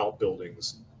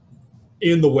outbuildings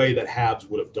in the way that HABs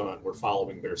would have done. We're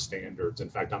following their standards. In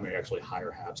fact, I may actually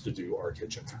hire HABs to do our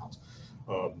kitchen house,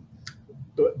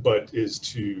 but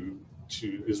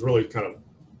is really kind of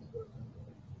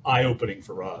eye-opening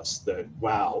for us that,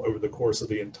 wow, over the course of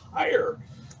the entire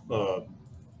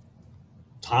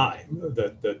time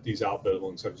that these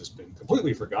outbuildings have just been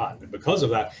completely forgotten. And because of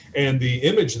that, and the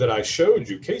image that I showed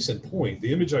you, case in point,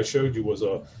 the image I showed you was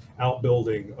a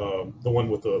outbuilding, the one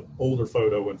with the older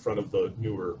photo in front of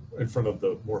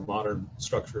the more modern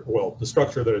structure, well, the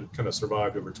structure that had kind of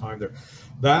survived over time there.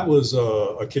 That was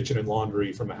a kitchen and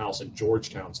laundry from a house in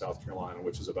Georgetown, South Carolina,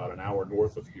 which is about an hour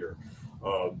north of here.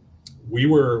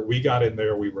 We got in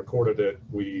there, we recorded it,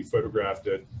 we photographed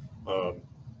it,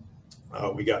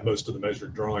 we got most of the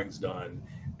measured drawings done,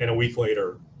 and a week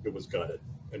later it was gutted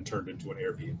and turned into an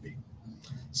Airbnb.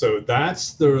 So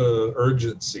that's the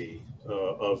urgency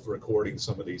of recording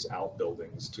some of these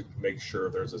outbuildings to make sure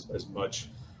there's as much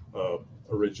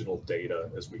original data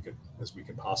as we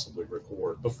can possibly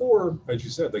record before, as you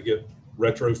said, they get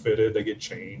retrofitted, they get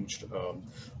changed.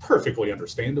 Perfectly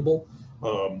understandable,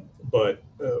 but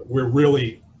we're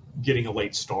really getting a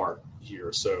late start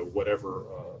here. So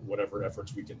whatever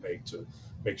efforts we can make to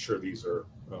make sure these are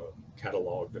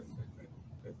cataloged and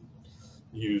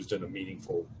used in a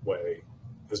meaningful way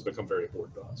has become very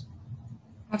important to us.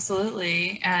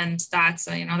 Absolutely. And that's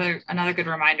another good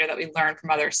reminder that we learn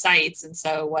from other sites. And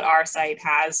so what our site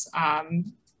has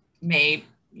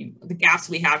the gaps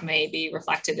we have may be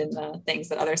reflected in the things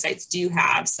that other sites do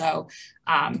have. So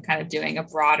kind of doing a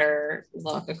broader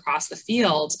look across the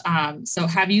field. So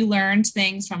have you learned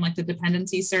things from like the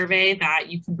dependency survey that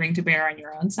you can bring to bear on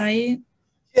your own site?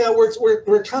 Yeah,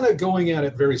 we're kind of going at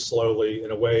it very slowly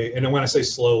in a way. And when I say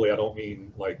slowly, I don't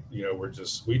mean like,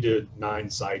 we did 9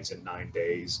 sites in 9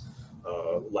 days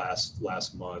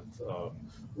last month.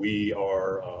 We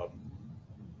are,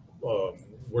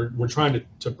 we're trying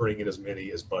to bring in as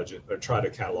many as budget, or try to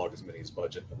catalog as many as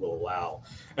budget will allow.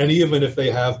 And even if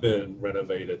they have been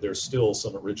renovated, there's still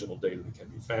some original data that can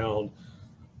be found.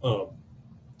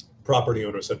 Property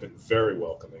owners have been very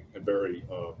welcoming and very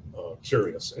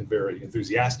curious and very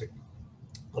enthusiastic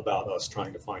about us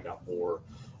trying to find out more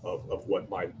of what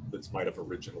might have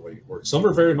originally worked. Some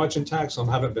are very much intact, some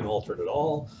haven't been altered at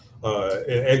all,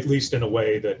 at least in a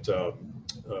way that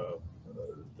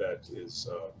that is,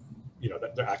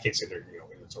 that I can't say they're,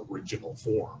 in its original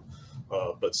form.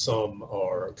 But some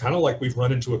are kind of like, we've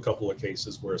run into a couple of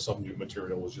cases where some new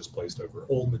material was just placed over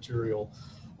old material,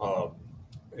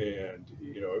 and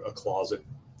a closet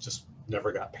just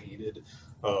never got painted.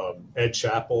 Ed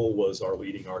Chappell was our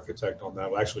leading architect on that.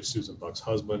 Well, actually, Susan Buck's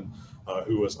husband,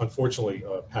 who was unfortunately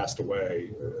passed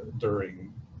away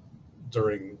during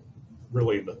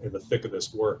really in the thick of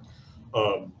this work.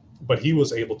 But he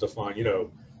was able to find,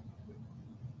 you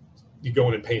go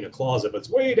in and paint a closet, but it's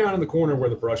way down in the corner where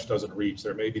the brush doesn't reach.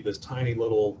 There may be this tiny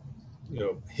little,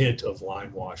 hint of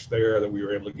lime wash there that we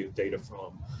were able to get data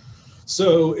from.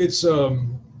 So it's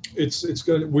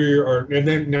good.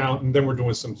 And then we're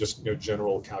doing some just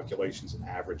general calculations and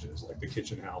averages. Like the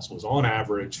kitchen house was on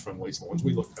average, from at least the ones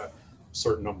we looked at, a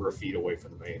certain number of feet away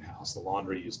from the main house. The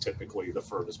laundry is typically the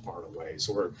furthest part away.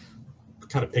 So we're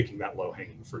kind of picking that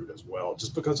low-hanging fruit as well,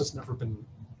 just because it's never been,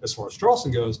 as far as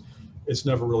Charleston goes, it's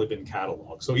never really been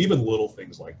cataloged. So even little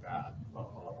things like that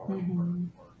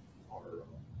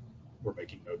we're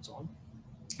making notes on.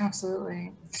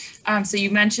 Absolutely. So you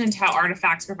mentioned how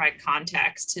artifacts provide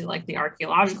context to like the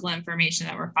archaeological information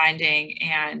that we're finding,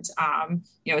 and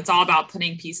it's all about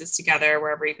putting pieces together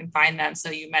wherever you can find them.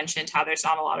 So you mentioned how there's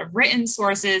not a lot of written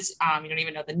sources. You don't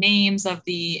even know the names of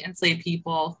the enslaved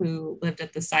people who lived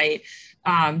at the site.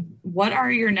 What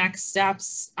are your next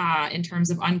steps in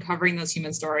terms of uncovering those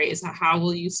human stories? How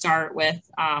will you start with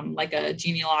like a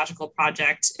genealogical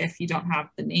project if you don't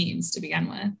have the names to begin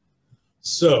with?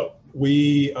 So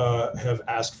we have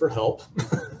asked for help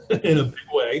in a big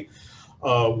way.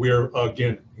 We're,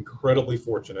 again, incredibly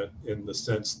fortunate in the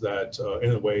sense that,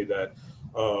 in a way that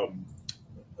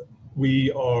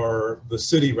the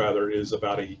city rather is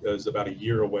about a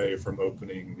year away from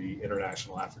opening the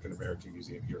International African American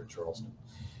Museum here in Charleston.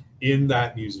 In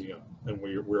that museum, and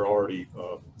we're already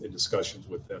in discussions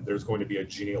with them, there's going to be a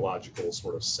genealogical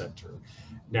sort of center.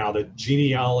 Now, the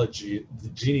genealogist,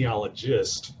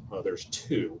 there's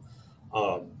two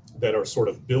that are sort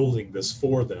of building this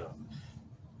for them,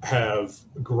 have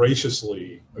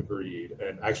graciously agreed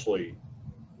and actually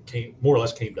more or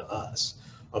less came to us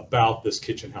about this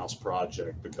kitchen house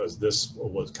project, because this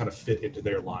was kind of fit into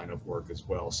their line of work as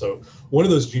well. So one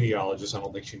of those genealogists, I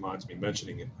don't think she minds me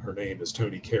mentioning it, her name is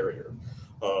Toni Carrier.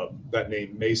 That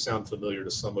name may sound familiar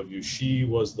to some of you. She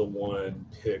was the one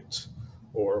picked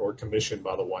or commissioned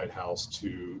by the White House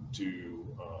to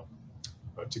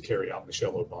carry out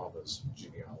Michelle Obama's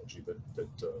genealogy that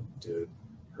did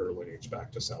her lineage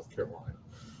back to South Carolina.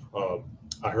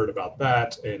 I heard about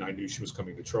that, and I knew she was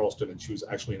coming to Charleston, and she was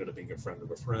actually ended up being a friend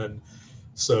of a friend.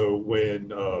 So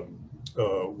when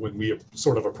we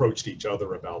sort of approached each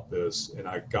other about this, and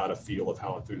I got a feel of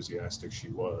how enthusiastic she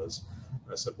was,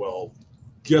 I said, well,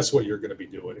 guess what you're going to be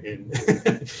doing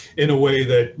in a way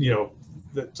that,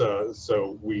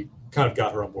 so we kind of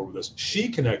got her on board with this. She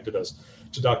connected us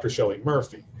to Dr. Shelley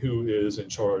Murphy, who is in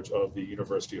charge of the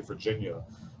University of Virginia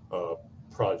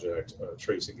project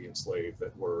tracing the enslaved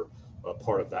that were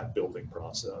part of that building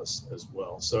process as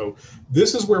well. So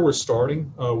this is where we're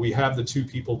starting. We have the two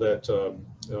people that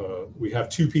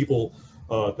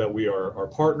that we are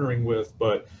partnering with,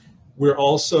 but we're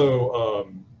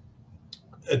also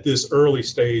at this early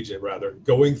stage, rather,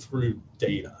 going through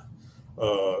data,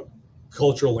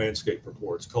 cultural landscape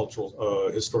reports,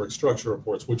 cultural historic structure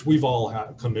reports, which we've all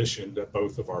commissioned at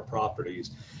both of our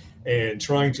properties, and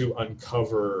trying to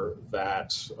uncover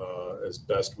that as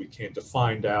best we can to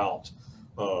find out,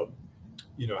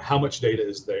 how much data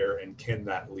is there and can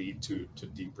that lead to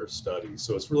deeper studies.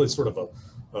 So it's really sort of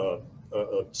a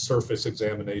surface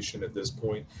examination at this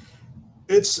point.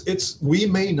 We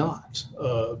may not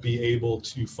be able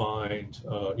to find,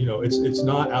 it's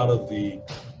not out of the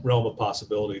realm of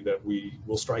possibility that we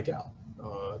will strike out.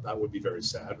 That would be very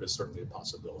sad, but it's certainly a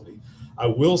possibility. I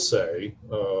will say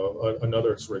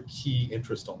another sort of key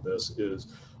interest on this is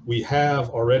we have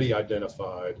already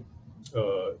identified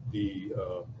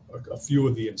a few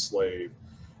of the enslaved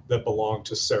that belong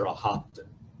to Sarah Hopton.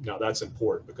 Now that's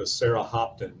important because Sarah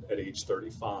Hopton at age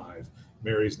 35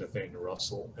 marries Nathaniel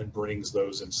Russell and brings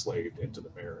those enslaved into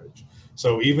the marriage.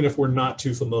 So even if we're not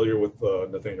too familiar with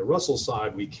Nathaniel Russell's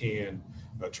side, we can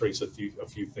trace a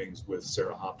few things with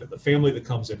Sarah Hopton. The family that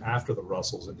comes in after the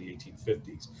Russells in the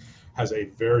 1850s has a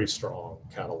very strong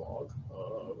catalog,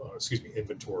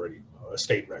 inventory,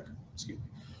 estate record,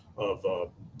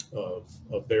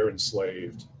 of their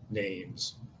enslaved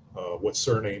names, what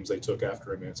surnames they took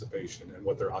after emancipation, and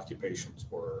what their occupations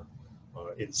were.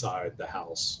 inside the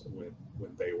house when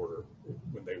they were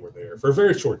there for a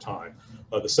very short time.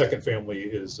 The second family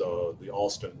is the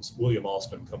Alstons. William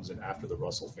Alston comes in after the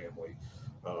Russell family,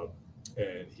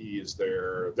 and he is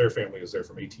there. Their family is there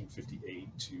from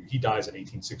 1858 to he dies in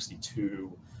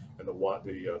 1862, and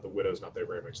the widow's not there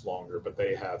very much longer. But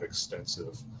they have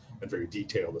extensive and very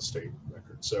detailed estate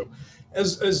records. So,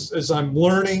 as I'm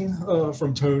learning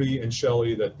from Tony and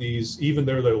Shelley that these, even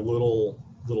though they're little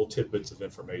tidbits of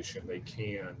information, they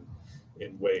can,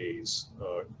 in ways,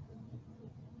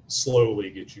 slowly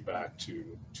get you back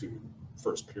to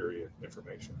first period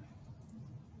information.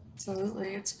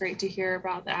 Absolutely. It's great to hear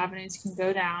about the avenues you can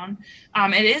go down.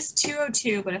 It is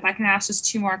 2:02, but if I can ask just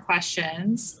two more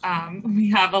questions.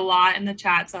 We have a lot in the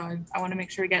chat, so I want to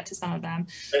make sure we get to some of them.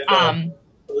 And,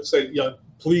 let's say, yeah,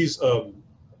 please,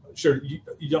 sure,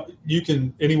 you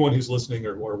can, anyone who's listening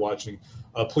or watching,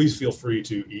 please feel free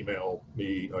to email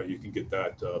me. You can get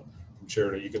that from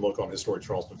Sheridan. You can look on Historic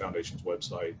Charleston Foundation's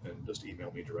website and just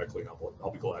email me directly, and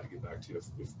I'll be glad to get back to you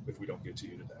if we don't get to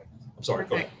you today. I'm sorry.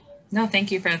 Go ahead. No,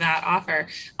 thank you for that offer.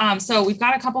 So we've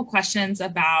got a couple questions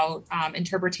about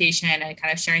interpretation and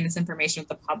kind of sharing this information with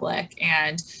the public.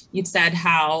 And you've said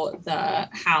how the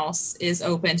house is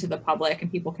open to the public and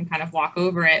people can kind of walk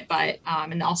over it, but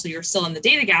and also you're still in the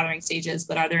data gathering stages,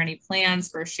 but are there any plans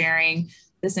for sharing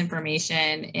this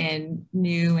information in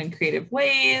new and creative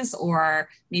ways, or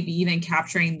maybe even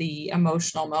capturing the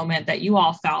emotional moment that you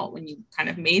all felt when you kind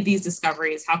of made these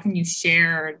discoveries? How can you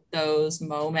share those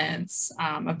moments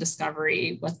of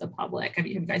discovery with the public? Have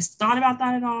you guys thought about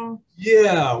that at all?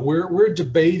 Yeah, we're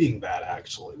debating that,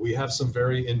 actually. We have some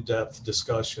very in-depth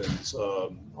discussions.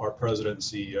 Our president and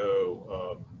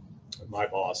CEO, my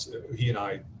boss, he and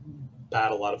I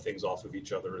bat a lot of things off of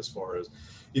each other as far as,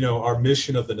 our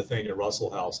mission of the Nathaniel Russell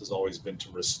House has always been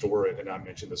to restore it. And I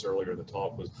mentioned this earlier in the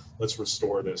talk, was let's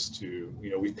restore this to,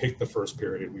 we picked the first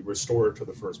period, we restore it to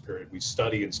the first period. We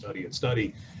study and study and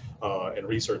study and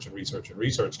research and research and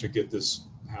research to get this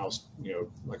house,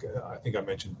 like I think I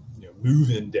mentioned,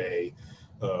 move-in day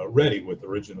ready with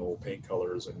original paint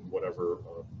colors and whatever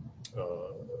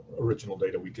original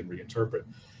data we can reinterpret.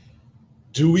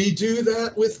 Do we do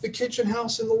that with the kitchen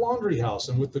house and the laundry house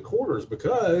and with the quarters?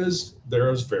 Because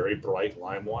there's very bright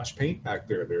lime wash paint back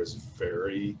there. There's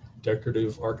very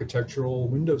decorative architectural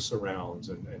window surrounds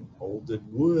and molded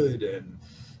wood and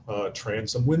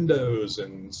transom windows.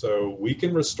 And so we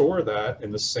can restore that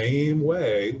in the same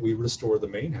way we restore the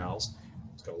main house.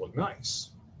 It's going to look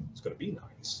nice. It's going to be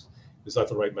nice. Is that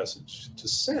the right message to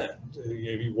send?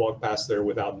 You walk past there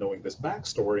without knowing this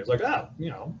backstory. It's like,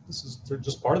 they're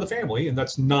just part of the family, and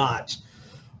that's not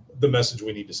the message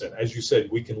we need to send. As you said,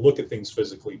 we can look at things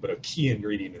physically, but a key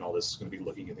ingredient in all this is going to be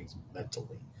looking at things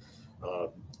mentally,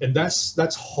 and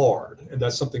that's hard, and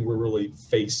that's something we're really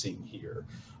facing here.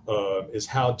 Is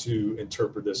how to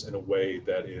interpret this in a way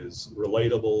that is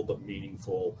relatable but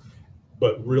meaningful,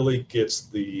 but really gets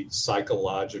the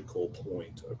psychological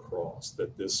point across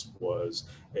that this was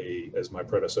as my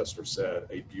predecessor said,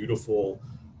 a beautiful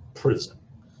prison.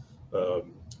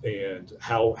 And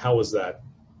how is that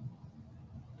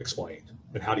explained?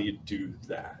 And how do you do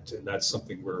that? And that's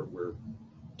something we're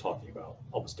talking about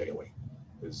almost daily,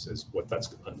 is what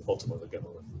that's ultimately gonna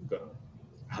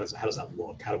how does that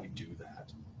look? How do we do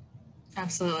that?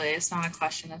 Absolutely. It's not a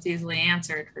question that's easily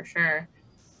answered, for sure.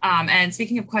 And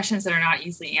speaking of questions that are not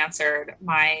easily answered,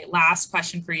 my last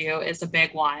question for you is a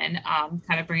big one,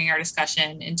 kind of bringing our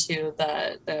discussion into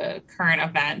the current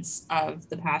events of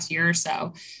the past year or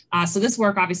so. So this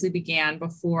work obviously began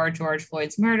before George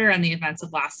Floyd's murder and the events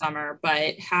of last summer,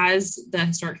 but has the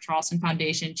Historic Charleston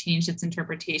Foundation changed its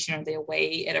interpretation of the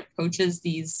way it approaches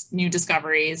these new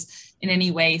discoveries in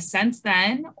any way since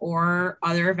then, or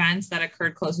other events that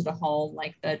occurred closer to home,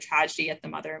 like the tragedy at the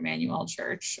Mother Emanuel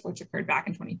Church, which occurred back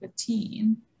in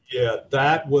 2015? Yeah,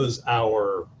 that was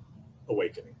our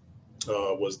awakening.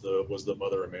 Was the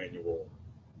Mother Emanuel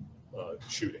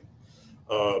shooting.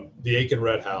 The Aiken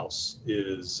Red House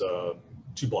is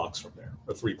 2 blocks from there,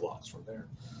 or 3 blocks from there.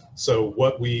 So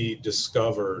what we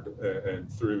discovered,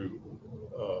 and through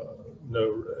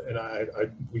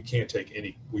we can't take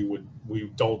any.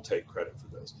 We don't take credit for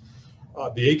this.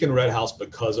 The Aiken Red House,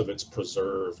 because of its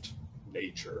preserved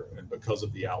nature and because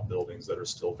of the outbuildings that are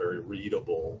still very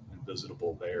readable and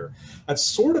visitable there, that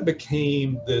sort of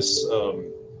became this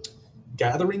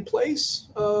gathering place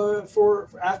for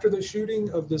after the shooting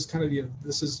of this kind of,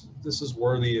 this is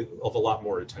worthy of a lot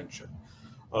more attention.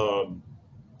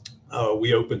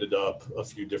 We opened it up a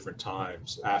few different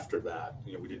times after that.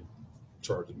 We didn't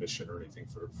charge admission or anything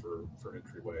for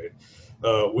entryway.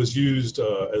 Was used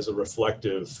as a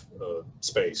reflective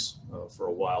space for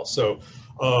a while. So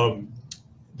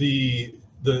the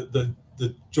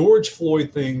George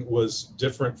Floyd thing was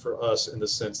different for us in the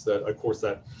sense that, of course,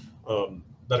 that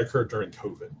that occurred during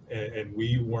COVID, and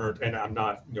we weren't. And I'm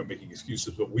not, making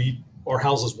excuses, but our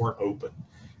houses weren't open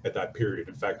at that period.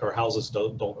 In fact, our houses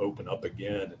don't open up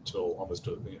again until almost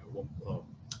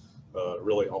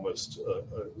really almost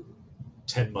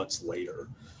 10 months later.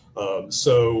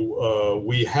 So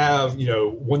we have,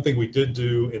 one thing we did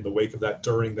do in the wake of that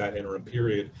during that interim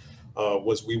period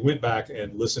was we went back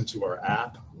and listened to our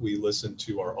app. We listened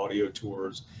to our audio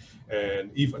tours,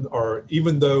 and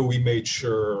even though we made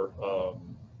sure,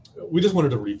 we just wanted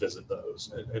to revisit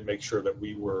those and make sure that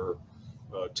we were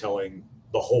telling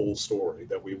the whole story,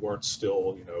 that we weren't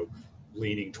still,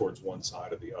 leaning towards one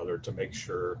side or the other, to make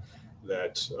sure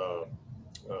that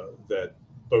that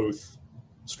both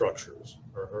structures,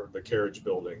 or the carriage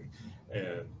building,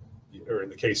 or in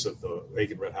the case of the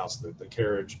Aiken Red House, the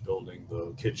carriage building,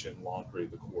 the kitchen, laundry,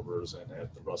 the quarters, and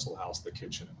at the Russell House, the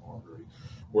kitchen and laundry,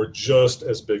 were just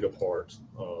as big a part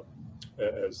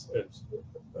as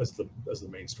the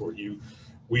main story.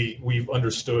 We've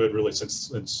understood really since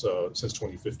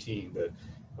 2015 that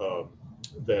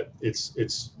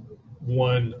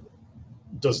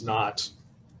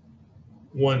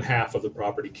one half of the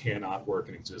property cannot work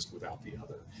and exist without the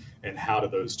other, and how do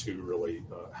those two really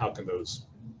how can those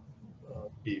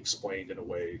be explained in a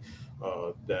way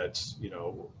that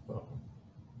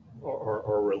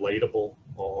are relatable,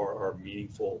 or are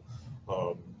meaningful,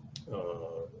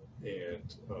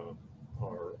 and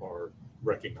are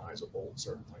recognizable,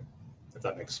 certainly, if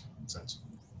that makes sense.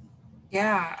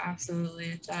 Yeah, absolutely,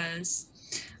 it does.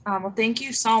 Well, thank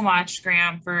you so much,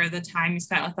 Graham, for the time you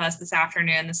spent with us this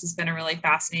afternoon. This has been a really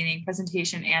fascinating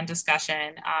presentation and discussion,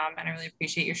 and I really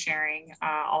appreciate you sharing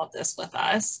all of this with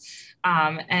us.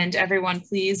 And everyone,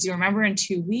 please do remember, in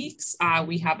 2 weeks,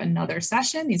 we have another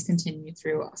session. These continue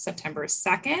through September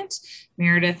 2nd.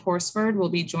 Meredith Horsford will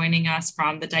be joining us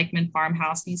from the Dyckman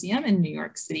Farmhouse Museum in New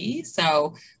York City.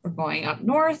 So we're going up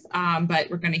north, but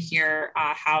we're going to hear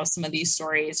how some of these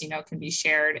stories, can be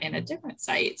shared in a different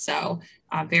site. So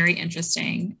very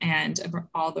interesting. And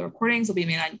all the recordings will be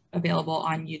made available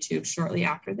on YouTube shortly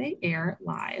after they air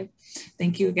live.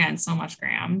 Thank you again so much,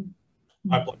 Graham.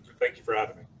 My pleasure. Thank you for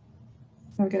having me.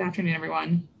 Have a good afternoon,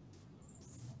 everyone.